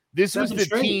is. This was the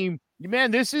team.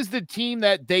 Man, this is the team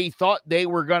that they thought they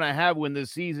were going to have when the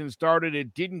season started.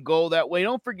 It didn't go that way.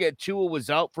 Don't forget, Tua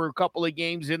was out for a couple of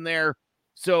games in there.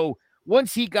 So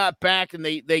once he got back and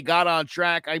they got on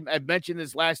track, I mentioned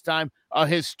this last time, a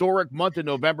historic month in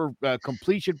November,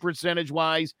 completion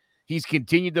percentage-wise. He's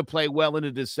continued to play well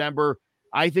into December.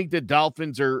 I think the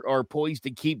Dolphins are poised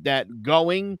to keep that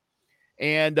going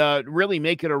and really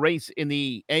make it a race in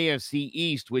the AFC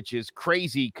East, which is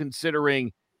crazy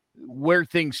considering where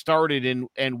things started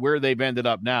and where they've ended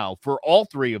up now for all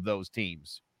three of those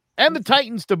teams and the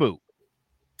Titans to boot.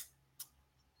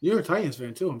 You're a Titans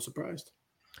fan too. I'm surprised.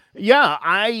 Yeah,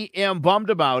 I am bummed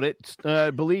about it.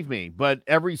 Believe me, but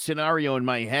every scenario in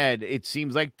my head, it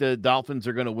seems like the Dolphins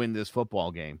are going to win this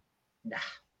football game. Nah.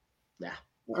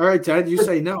 All right, Ted, you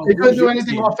say no. They couldn't do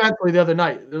anything offensively the other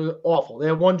night. It was awful. They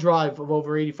had one drive of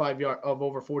over 85 yards, of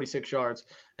over 46 yards,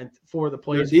 and 4 of the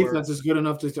plays. Their defense is good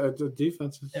enough to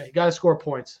defense. Yeah, you got to score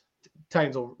points.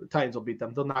 Titans will beat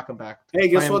them. They'll knock them back. Hey,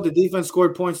 guess what? The defense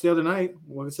scored points the other night.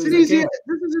 This is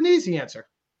an easy answer.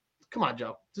 Come on,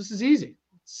 Joe. This is easy.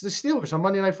 It's the Steelers on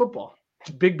Monday Night Football.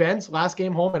 Big Ben's last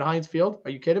game home at Heinz Field.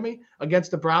 Are you kidding me?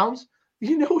 Against the Browns?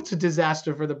 You know it's a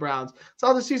disaster for the Browns. That's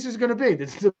how the season's going to be.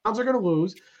 The Browns are going to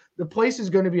lose. The place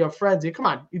is going to be a frenzy. Come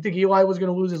on. You think Eli was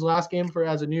going to lose his last game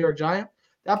as a New York Giant?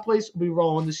 That place will be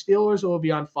rolling. The Steelers will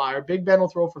be on fire. Big Ben will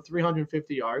throw for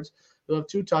 350 yards. They'll have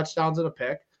 2 touchdowns and a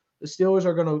pick. The Steelers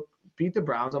are going to beat the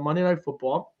Browns on Monday Night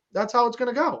Football. That's how it's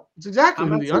going to go. It's exactly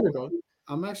who the underdog.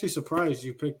 I'm actually surprised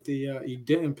you picked you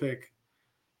didn't pick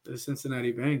the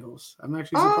Cincinnati Bengals. I'm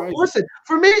actually surprised. Listen,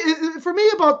 for me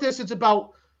about this, it's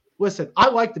about. Listen, I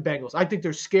like the Bengals. I think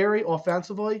they're scary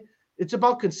offensively. It's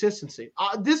about consistency.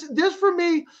 This for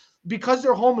me, because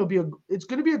they're home, it's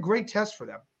going to be a great test for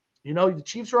them. You know, the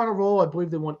Chiefs are on a roll. I believe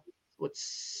they won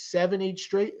 7-8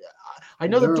 straight. I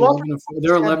know the Dolphins.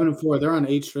 They're 11-4. They're on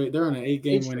 8 straight. They're on an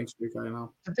 8-game winning streak. I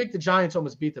know. I think the Giants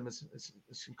almost beat them. It's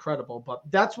incredible, but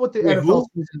that's what the NFL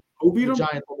season. Who beat them? The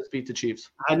Giants almost beat the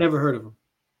Chiefs. I never heard of them.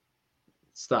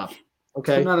 Stop.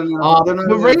 Okay. They're not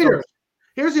the Raiders.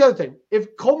 Here's the other thing.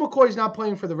 If Colt McCoy is not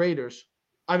playing for the Raiders,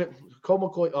 Colt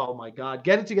McCoy, oh my God,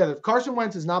 get it together. If Carson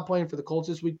Wentz is not playing for the Colts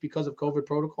this week because of COVID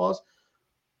protocols,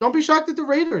 don't be shocked that the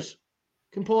Raiders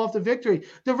can pull off the victory.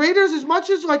 The Raiders, as much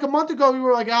as like a month ago, we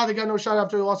were like, they got no shot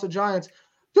after they lost to the Giants.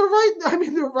 They're right.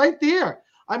 They're right there.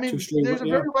 There's a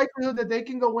very likelihood that they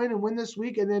can go in and win this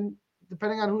week. And then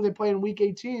depending on who they play in week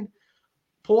 18,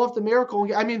 pull off the miracle.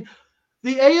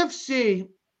 The AFC,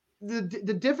 the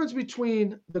difference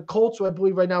between the Colts, who I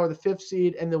believe right now are the 5th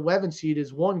seed, and the 11th seed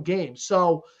is 1 game.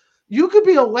 So you could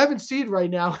be 11th seed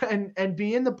right now and could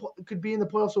be in the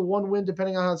playoffs with 1 win,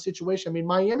 depending on how the situation.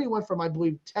 Miami went from, I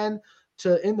believe, 10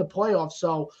 to in the playoffs.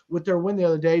 So with their win the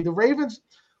other day, the Ravens,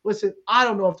 listen, I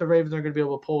don't know if the Ravens are going to be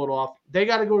able to pull it off. They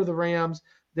got to go to the Rams.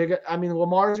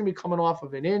 Lamar's going to be coming off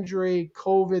of an injury,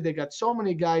 COVID. They got so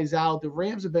many guys out. The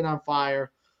Rams have been on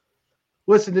fire.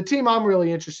 Listen, the team I'm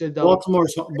really interested though.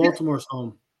 Baltimore's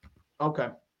home. Okay.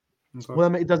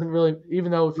 Well, it doesn't really,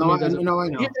 even though. I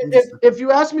know. If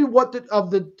you ask me what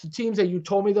of the teams that you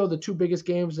told me though, the 2 biggest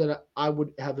games that I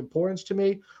would have importance to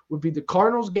me would be the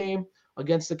Cardinals game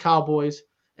against the Cowboys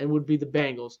and would be the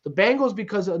Bengals. The Bengals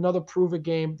because another prove-it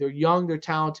game. They're young, they're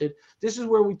talented. This is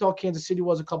where we thought Kansas City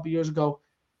was a couple years ago.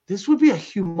 this would be a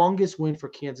humongous win for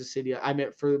Kansas City. I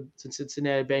meant for the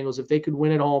Cincinnati Bengals if they could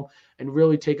win at home and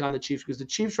really take on the Chiefs, because the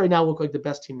Chiefs right now look like the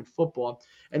best team in football.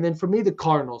 And then for me, the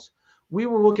Cardinals. We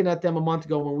were looking at them a month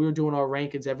ago when we were doing our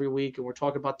rankings every week, and we're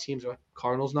talking about teams like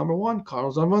Cardinals number one,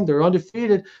 Cardinals number one. They're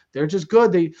undefeated. They're just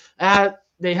good. They had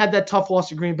that tough loss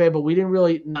to Green Bay, but we didn't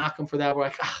really knock them for that. We're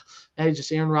like, hey, just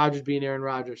Aaron Rodgers being Aaron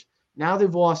Rodgers. Now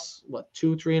they've lost,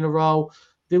 2-3 in a row.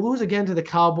 They lose again to the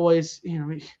Cowboys.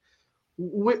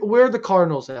 Where are the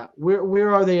Cardinals at?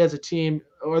 Where are they as a team?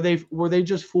 Were they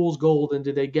just fool's gold, and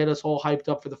did they get us all hyped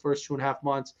up for the first 2.5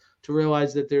 months to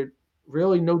realize that they're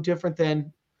really no different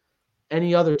than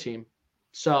any other team?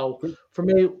 So for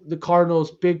me, the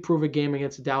Cardinals, big prove-it game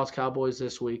against the Dallas Cowboys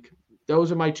this week.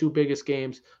 Those are my two biggest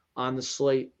games on the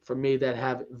slate for me that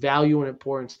have value and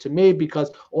importance to me,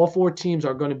 because all four teams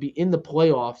are going to be in the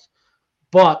playoffs.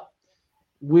 But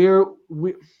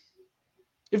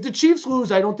if the Chiefs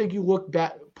lose, I don't think you look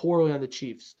back poorly on the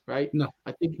Chiefs, right? No.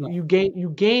 I think you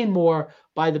gain more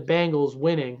by the Bengals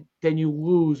winning than you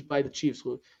lose by the Chiefs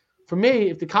lose. For me,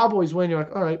 if the Cowboys win, you're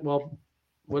like, all right, well,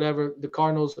 whatever, the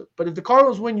Cardinals. But if the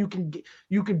Cardinals win, you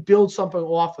can build something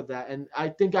off of that. And I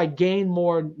think I gain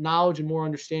more knowledge and more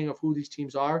understanding of who these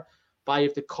teams are by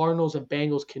if the Cardinals and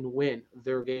Bengals can win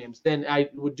their games than I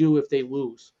would do if they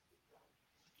lose.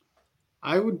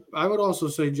 I would also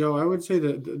say, Joe, I would say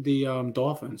the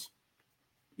Dolphins.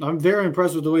 I'm very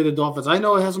impressed with the way the Dolphins. I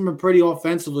know it hasn't been pretty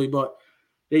offensively, but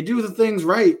they do the things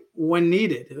right when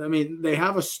needed. I mean, they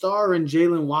have a star in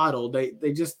Jalen Waddle.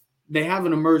 They have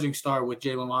an emerging star with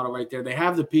Jalen Waddle right there. They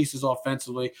have the pieces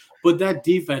offensively, but that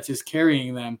defense is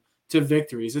carrying them to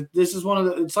victories. This is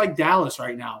it's like Dallas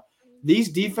right now. These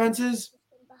defenses,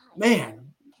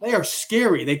 man, they are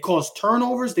scary. They cause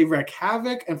turnovers. They wreak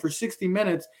havoc. And for 60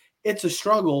 minutes, it's a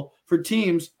struggle for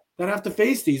teams that have to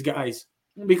face these guys.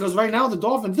 Because right now the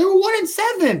Dolphins, they're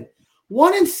 1-7.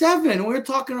 1-7. We're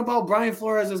talking about Brian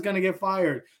Flores is going to get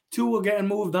fired. Tua getting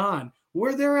moved on.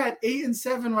 They're at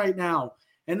 8-7 right now.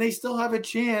 And they still have a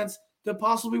chance to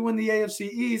possibly win the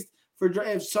AFC East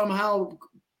if somehow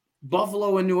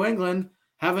Buffalo and New England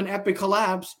have an epic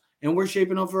collapse and we're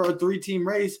shaping up for a 3-team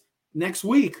race next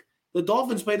week. The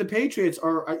Dolphins play the Patriots,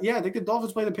 I think the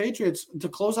Dolphins play the Patriots to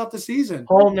close out the season.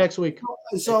 Home next week.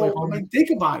 So, think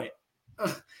about it.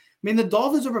 I mean, the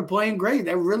Dolphins have been playing great.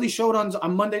 That really showed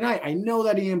on Monday night. I know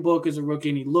that Ian Book is a rookie,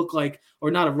 and he looked like,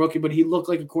 or not a rookie, but he looked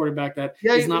like a quarterback that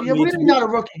is not. Yeah, what not a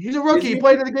rookie? He's a rookie. He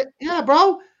played in the game. Yeah,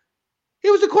 bro. He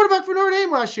was the quarterback for Notre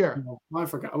Dame last year. I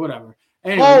forgot. Whatever.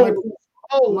 Anyway,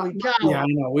 holy cow! Yeah, I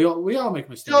know. We all make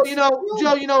mistakes. So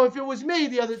Joe, if it was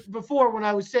me before when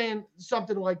I was saying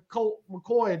something like Colt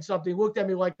McCoy and something, looked at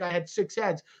me like I had 6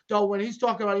 heads. Though when he's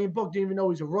talking about Ian Book, didn't even know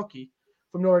he's a rookie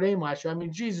from Notre Dame last year. I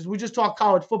mean, Jesus, we just talk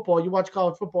college football. You watch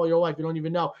college football your life, you don't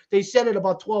even know. They said it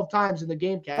about 12 times in the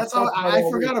game cast. That's all. I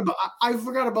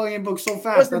forgot about Ian Book so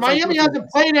fast. Listen, Miami hasn't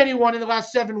played anyone in the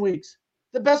last 7 weeks.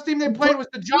 The best team they played was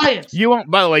the Giants.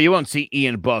 By the way, you won't see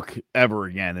Ian Book ever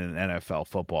again in an NFL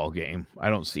football game. I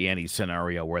don't see any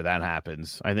scenario where that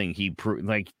happens. I think he proved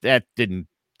that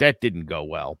didn't go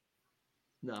well.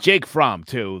 No. Jake Fromm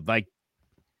too.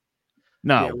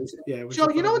 No. Joe,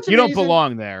 you know what's amazing? You don't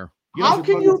belong there. How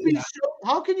can you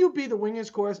be the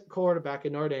winningest quarterback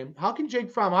in Notre Dame? How can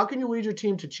Jake Fromm? How can you lead your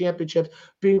team to championships,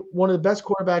 be one of the best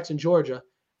quarterbacks in Georgia,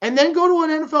 and then go to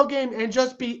an NFL game and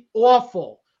just be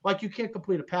awful? Like you can't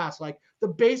complete a pass. Like the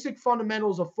basic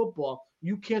fundamentals of football,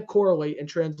 you can't correlate and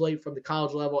translate from the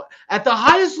college level. At the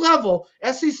highest level,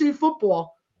 SEC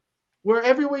football, where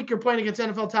every week you're playing against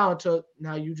NFL talent, to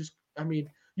now you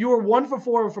were 1 for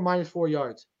 4 for -4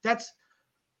 yards.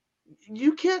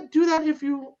 You can't do that if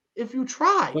you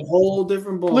try. A whole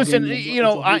different ball. Listen,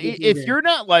 if you're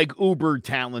not like uber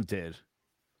talented,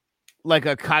 like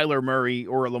a Kyler Murray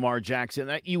or a Lamar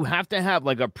Jackson, you have to have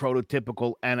like a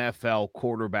prototypical NFL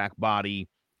quarterback body,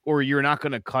 or you're not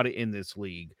going to cut it in this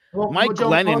league. Mike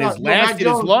Glennon has lasted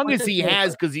as long as he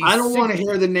has because he's. I don't want to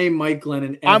hear the name Mike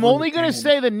Glennon. I'm only going to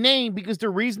say the name because the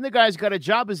reason the guy's got a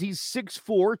job is he's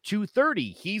 6'4",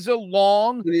 230. He's a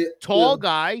long, tall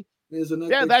guy.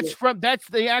 That's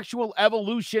the actual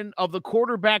evolution of the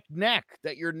quarterback neck.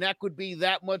 That your neck would be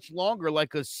that much longer,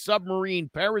 like a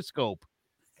submarine periscope.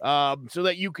 So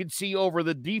that you can see over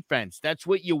the defense. That's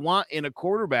what you want in a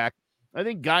quarterback. I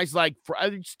think guys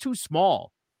it's too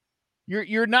small.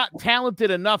 You're not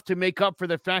talented enough to make up for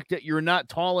the fact that you're not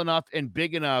tall enough and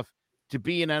big enough to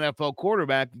be an NFL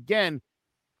quarterback. Again,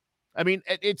 I mean,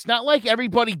 it's not like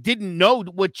everybody didn't know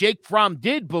what Jake Fromm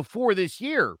did before this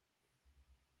year.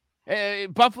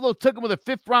 Buffalo took him with a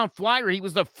 5th-round flyer. He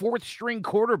was the 4th-string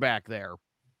quarterback there.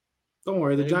 Don't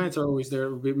worry, the Giants are always there,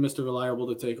 Mr. Reliable,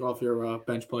 to take off your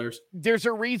bench players. There's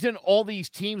a reason all these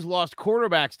teams lost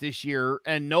quarterbacks this year,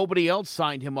 and nobody else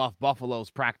signed him off Buffalo's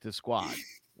practice squad.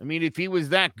 I mean, if he was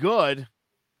that good,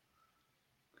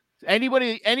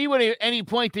 anybody at any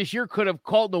point this year could have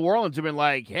called New Orleans and been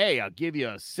like, "Hey, I'll give you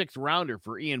a 6th rounder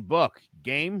for Ian Book."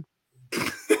 Game.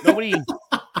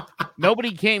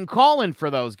 Nobody came calling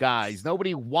for those guys.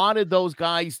 Nobody wanted those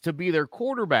guys to be their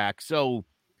quarterback. So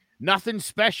nothing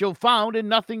special found and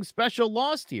nothing special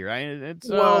lost here. I'm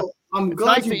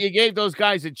glad nice that you gave those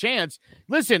guys a chance.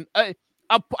 Listen,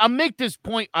 I'll make this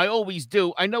point. I always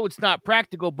do. I know it's not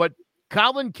practical, but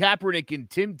Colin Kaepernick and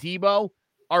Tim Tebow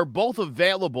are both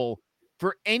available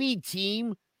for any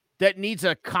team that needs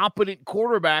a competent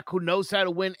quarterback who knows how to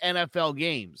win NFL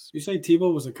games. You say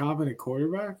Tebow was a competent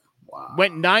quarterback? Wow.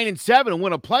 Went 9-7 and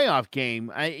won a playoff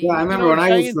game. I remember when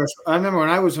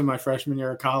I was in my freshman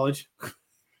year of college.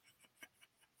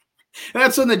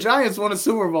 That's when the Giants won a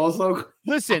Super Bowl. So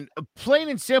listen, plain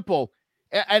and simple,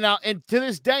 and to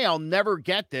this day I'll never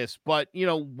get this, but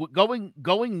going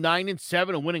 9-7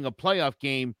 and winning a playoff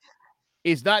game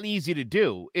is not easy to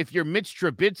do. If you're Mitch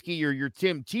Trubisky or you're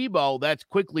Tim Tebow, that's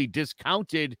quickly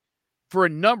discounted for a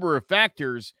number of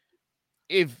factors.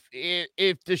 If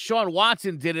Deshaun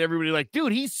Watson did it, everybody like,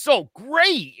 dude, he's so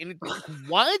great. And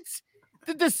what?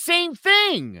 Did the same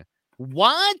thing.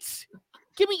 What?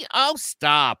 I'll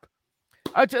stop.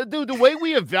 Dude, the way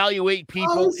we evaluate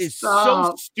people is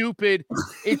so stupid.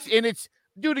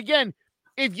 Dude, again,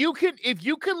 if you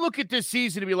can look at this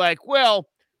season and be like, well,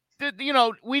 we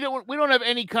don't have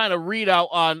any kind of readout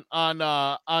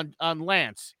on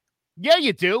Lance. Yeah,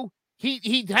 you do.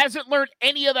 He hasn't learned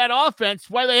any of that offense.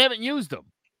 Why they haven't used him?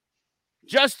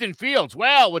 Justin Fields.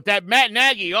 Well, with that Matt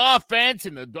Nagy offense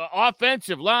and the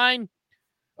offensive line,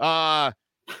 right?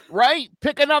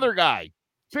 Pick another guy.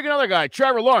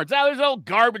 Trevor Lawrence. Now there's all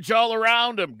garbage all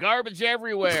around him. Garbage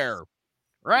everywhere.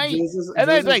 Right? And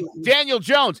then it's like Daniel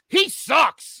Jones. He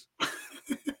sucks.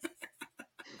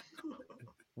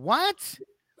 What?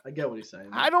 I get what he's saying.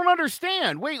 I don't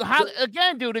understand. Wait, how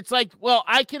again, dude? It's like, well,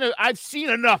 I've seen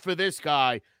enough of this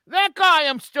guy. That guy,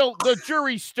 the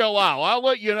jury's still out. I'll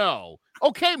let you know.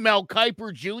 Okay, Mel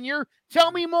Kiper Jr.,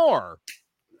 tell me more.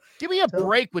 Give me a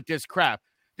break with this crap.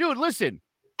 Dude, listen,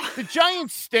 the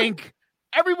Giants stink.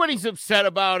 Everybody's upset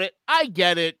about it. I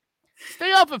get it.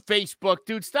 Stay off of Facebook,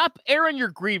 dude. Stop airing your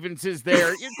grievances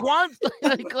there.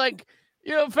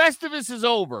 Festivus is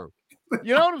over.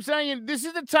 You know what I'm saying? This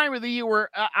is the time of the year where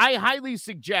I highly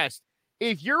suggest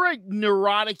if you're a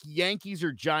neurotic Yankees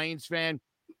or Giants fan,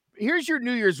 here's your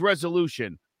New Year's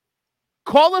resolution.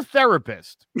 Call a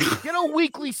therapist. Get a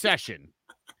weekly session.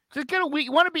 Just get a week.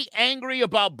 You want to be angry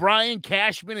about Brian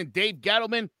Cashman and Dave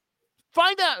Gettleman?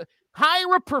 Find out.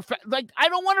 Hire a I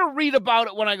don't want to read about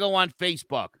it when I go on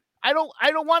Facebook. I don't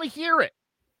want to hear it.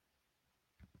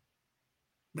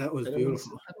 That was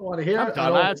beautiful. I don't want to hear it.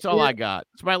 That's all I got.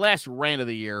 It's my last rant of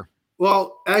the year.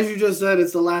 Well, as you just said,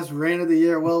 it's the last rant of the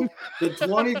year. Well, the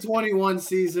 2021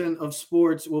 season of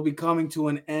sports will be coming to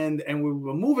an end, and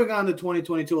we're moving on to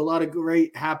 2022. A lot of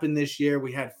great happened this year.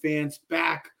 We had fans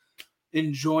back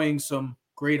enjoying some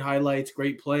great highlights,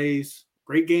 great plays,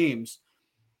 great games.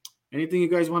 Anything you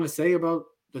guys want to say about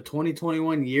the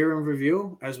 2021 year in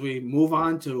review as we move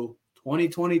on to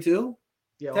 2022?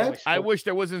 Yeah, I wish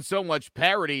there wasn't so much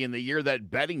parity in the year that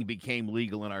betting became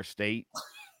legal in our state.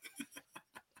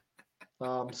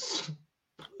 How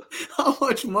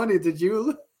much money did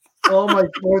you? All my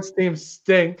sports teams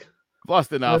stink.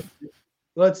 Plus enough.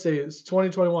 Let's see. It's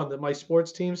 2021 that my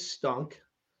sports teams stunk.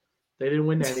 They didn't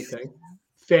win anything.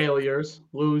 Failures,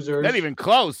 losers. Not even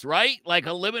close, right? Like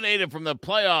eliminated from the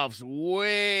playoffs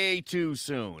way too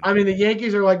soon. I mean, the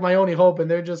Yankees are like my only hope, and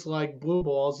they're just like blue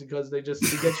balls because they get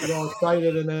you all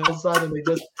excited, and then all of a sudden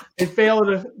they fail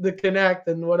to connect.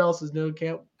 And what else is new?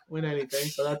 Can't win anything,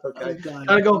 so that's okay.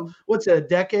 Gotta go. What's it? A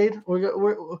decade?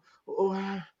 The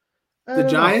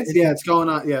Giants? Yeah, it's going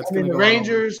on. Yeah, the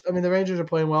Rangers. I mean, the Rangers are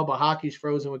playing well, but hockey's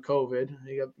frozen with COVID.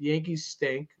 You got Yankees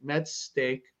stink. Mets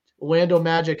stink. Orlando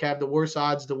Magic have the worst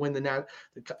odds to win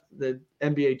the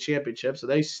NBA championship, so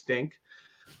they stink.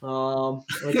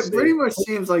 It pretty much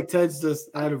seems like Ted's just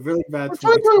had a really bad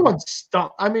 2021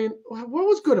 stunk. I mean, what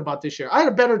was good about this year? I had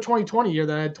a better 2020 year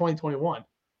than I had 2021.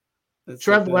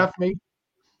 Trev left me.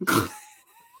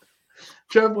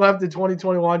 Trev left in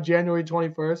 2021, January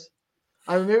 21st.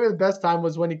 I mean, maybe the best time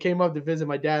was when he came up to visit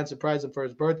my dad and surprised him for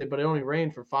his birthday, but it only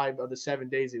rained for 5 of the 7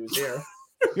 days he was here.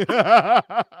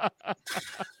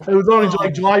 It was only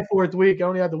like July 4th week. I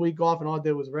only had the week off, and all I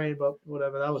did was rain. But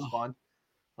whatever, that was fun.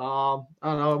 I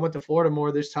don't know. I went to Florida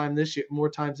more times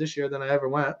this year than I ever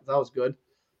went. That was good.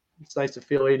 It's nice to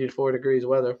feel 84 degrees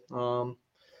weather.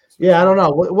 Yeah, I don't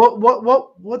know.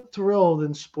 What thrilled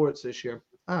in sports this year?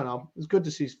 I don't know. It's good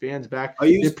to see fans back. Are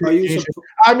you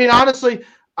I mean, honestly,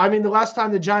 the last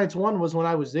time the Giants won was when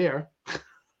I was there.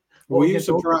 Were you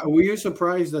surprised? Were you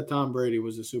surprised that Tom Brady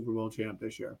was a Super Bowl champ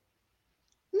this year?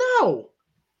 No.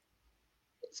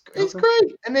 It's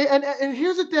great. And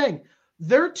here's the thing.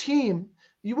 Their team,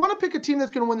 you want to pick a team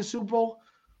that's going to win the Super Bowl?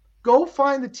 Go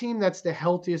find the team that's the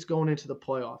healthiest going into the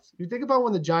playoffs. You think about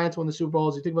when the Giants won the Super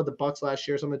Bowls, you think about the Bucs last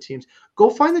year, some of the teams. Go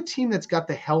find the team that's got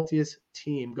the healthiest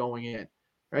team going in,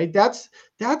 right? That's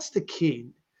the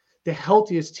key, the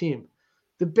healthiest team.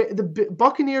 The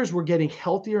Buccaneers were getting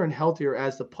healthier and healthier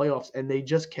as the playoffs, and they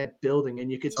just kept building,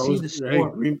 and you could see the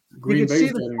storm. You could see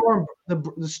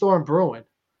the storm brewing.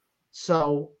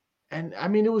 So, and I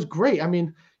mean, it was great. I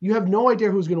mean, you have no idea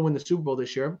who's going to win the Super Bowl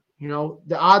this year. You know,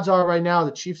 the odds are right now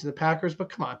the Chiefs and the Packers, but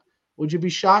come on. Would you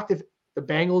be shocked if the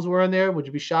Bengals were in there? Would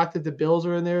you be shocked if the Bills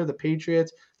were in there, the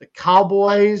Patriots, the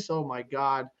Cowboys? Oh, my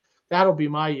God. That'll be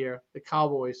my year, the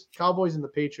Cowboys. Cowboys and the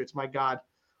Patriots, my God.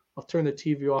 I'll turn the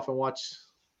TV off and watch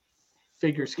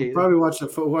figure skating. Probably watch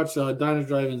Diners,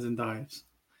 Drive-Ins, and Dives.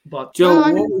 But Joe,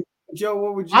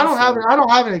 what would you I don't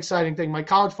have an exciting thing. My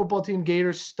college football team,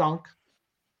 Gators, stunk.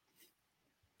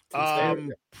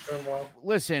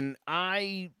 Listen,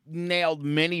 I nailed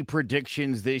many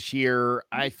predictions this year.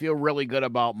 I feel really good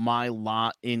about my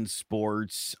lot in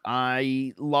sports.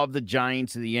 I love the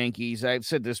Giants and the Yankees. I've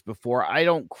said this before. I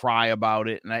don't cry about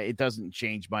it, and it doesn't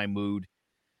change my mood.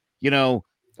 You know,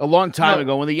 a long time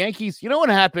ago when the Yankees, you know what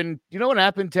happened? You know what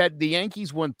happened, Ted? The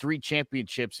Yankees won 3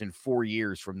 championships in 4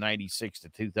 years from 96 to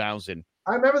 2000.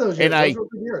 I remember those years. Those were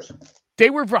good years. They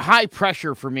were for high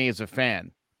pressure for me as a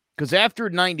fan. Because after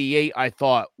 98, I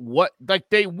thought,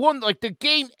 they won, the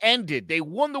game ended. They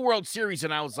won the World Series,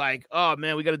 and I was like, oh,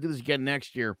 man, we got to do this again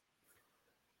next year.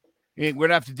 We're going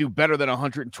to have to do better than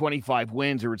 125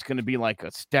 wins, or it's going to be like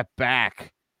a step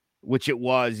back, which it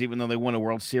was, even though they won a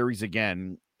World Series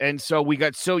again. And so we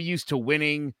got so used to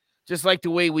winning, just like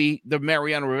the way the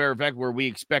Mariano Rivera effect, where we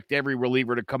expect every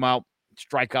reliever to come out,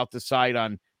 strike out the side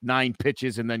on 9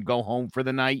 pitches, and then go home for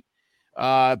the night.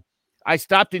 I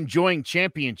stopped enjoying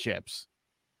championships.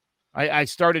 I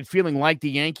started feeling like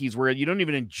the Yankees, where you don't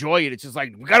even enjoy it. It's just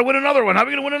like, we got to win another one. How are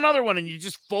we going to win another one? And you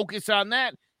just focus on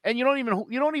that, and you don't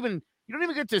even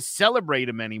get to celebrate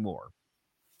them anymore.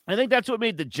 I think that's what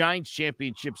made the Giants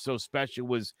championship so special,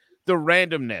 was the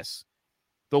randomness,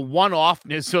 the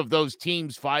one-offness of those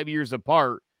teams 5 years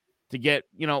apart to get,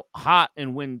 hot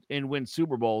and win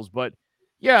Super Bowls. But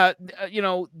yeah,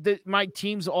 my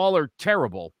teams all are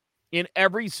terrible in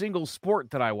every single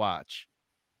sport that I watch.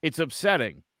 It's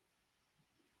upsetting.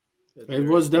 It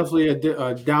was definitely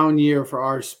a down year for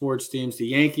our sports teams. The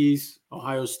Yankees,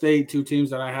 Ohio State, 2 teams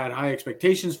that I had high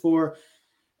expectations for.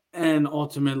 And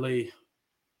ultimately,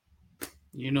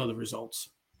 the results.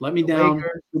 Let me down.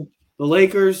 The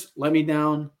Lakers let me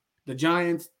down. The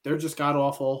Giants, they're just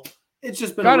god-awful. It's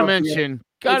just been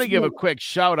Gotta give a quick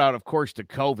shout-out, of course, to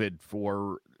COVID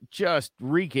for just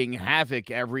wreaking havoc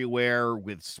everywhere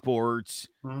with sports,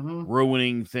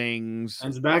 ruining things. And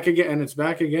it's back again,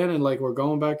 and we're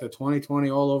going back to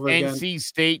 2020 all over again. NC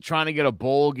State trying to get a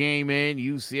bowl game in.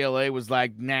 UCLA was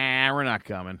like, nah, we're not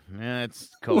coming. It's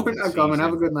COVID. We're not coming.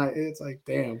 Have a good night. It's like,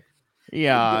 damn.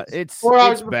 Yeah, it's 4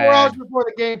 hours, it's 4 bad. hours before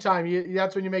the game time.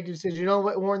 That's when you make your decision. You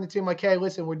don't warn the team hey,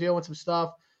 listen, we're dealing with some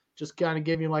stuff. Just kind of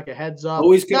give you a heads up.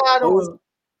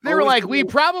 They were like, we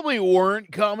probably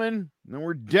weren't coming, and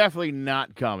we're definitely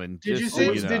not coming. Did you see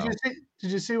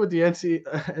what the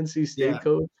NC State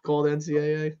coach called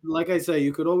NCAA? Like I say,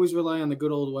 you could always rely on the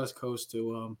good old West Coast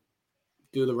to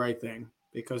do the right thing,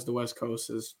 because the West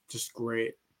Coast is just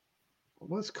great.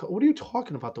 What are you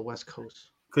talking about, the West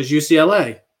Coast? Because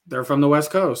UCLA, they're from the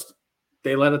West Coast.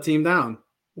 They let a team down.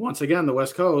 Once again, the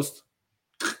West Coast.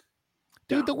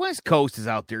 Dude, the West Coast is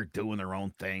out there doing their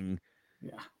own thing.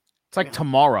 Yeah. It's like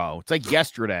tomorrow. It's like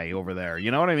yesterday over there.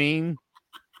 You know what I mean?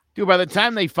 Dude, by the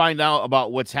time they find out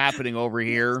about what's happening over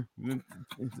here,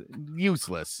 it's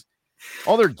useless.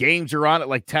 All their games are on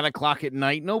at 10 o'clock at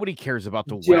night. Nobody cares about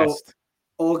the West.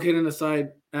 All kidding aside,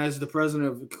 as the president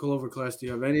of Clovercrest, do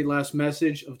you have any last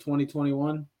message of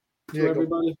 2021 to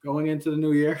everybody going into the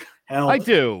new year? Hell, I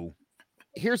do.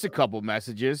 Here's a couple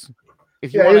messages.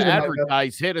 If you want to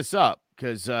advertise, hit us up,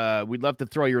 because we'd love to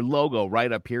throw your logo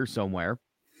right up here somewhere.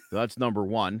 So that's number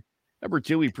 1. Number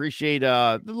 2, we appreciate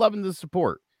the love and the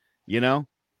support. We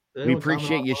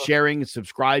appreciate you sharing and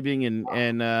subscribing and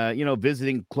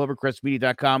visiting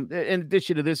clovercrestmedia.com. In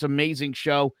addition to this amazing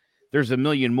show, there's a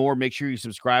million more. Make sure you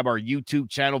subscribe. Our YouTube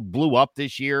channel blew up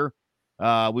this year.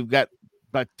 We've got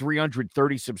about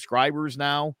 330 subscribers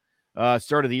now.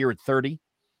 Start of the year at 30.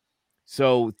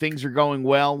 So things are going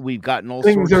well. We've gotten all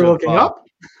Things sorts are of, looking up.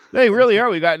 They really are.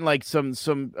 We've gotten like some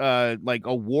like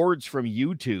awards from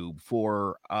YouTube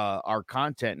for our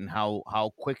content and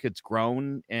how quick it's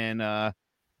grown. And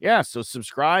yeah, so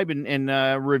subscribe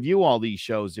and review all these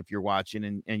shows if you're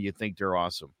watching and you think they're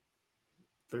awesome.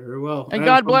 Very well. And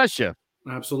God bless you.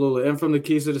 Absolutely. And from the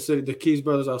Keys to the City, the Keys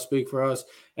brothers, I'll speak for us.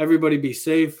 Everybody be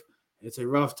safe. It's a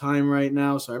rough time right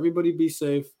now, so everybody be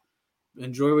safe.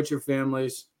 Enjoy with your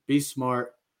families. Be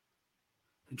smart.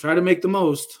 And try to make the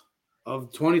most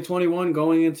of 2021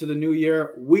 going into the new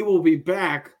year. We will be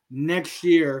back next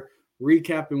year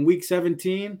recapping Week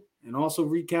 17 and also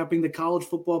recapping the college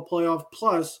football playoff.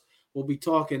 Plus, we'll be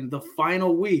talking the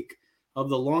final week of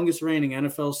the longest reigning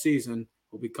NFL season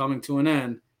will be coming to an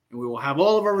end. And we will have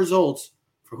all of our results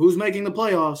for who's making the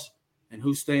playoffs and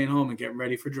who's staying home and getting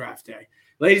ready for draft day.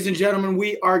 Ladies and gentlemen,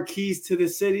 we are Keys to the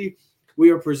City. We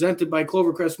are presented by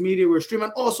Clovercrest Media. We're streaming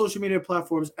on all social media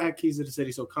platforms at Keys to the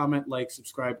City. So comment, like,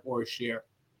 subscribe, or share.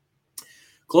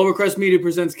 Clovercrest Media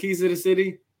presents Keys to the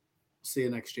City. See you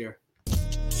next year.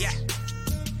 Yeah.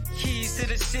 Keys to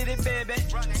the city, baby.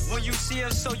 When you see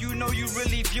us, so you know you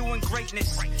really viewing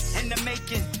greatness in the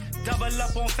making. Double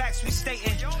up on facts we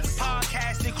stating.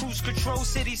 Podcasting, cruise control,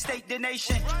 city, state, the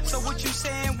nation. So what you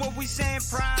saying, what we saying,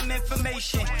 prime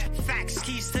information. Facts,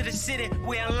 keys to the city,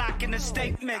 we unlocking the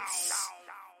statements.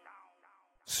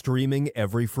 Streaming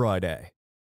every Friday.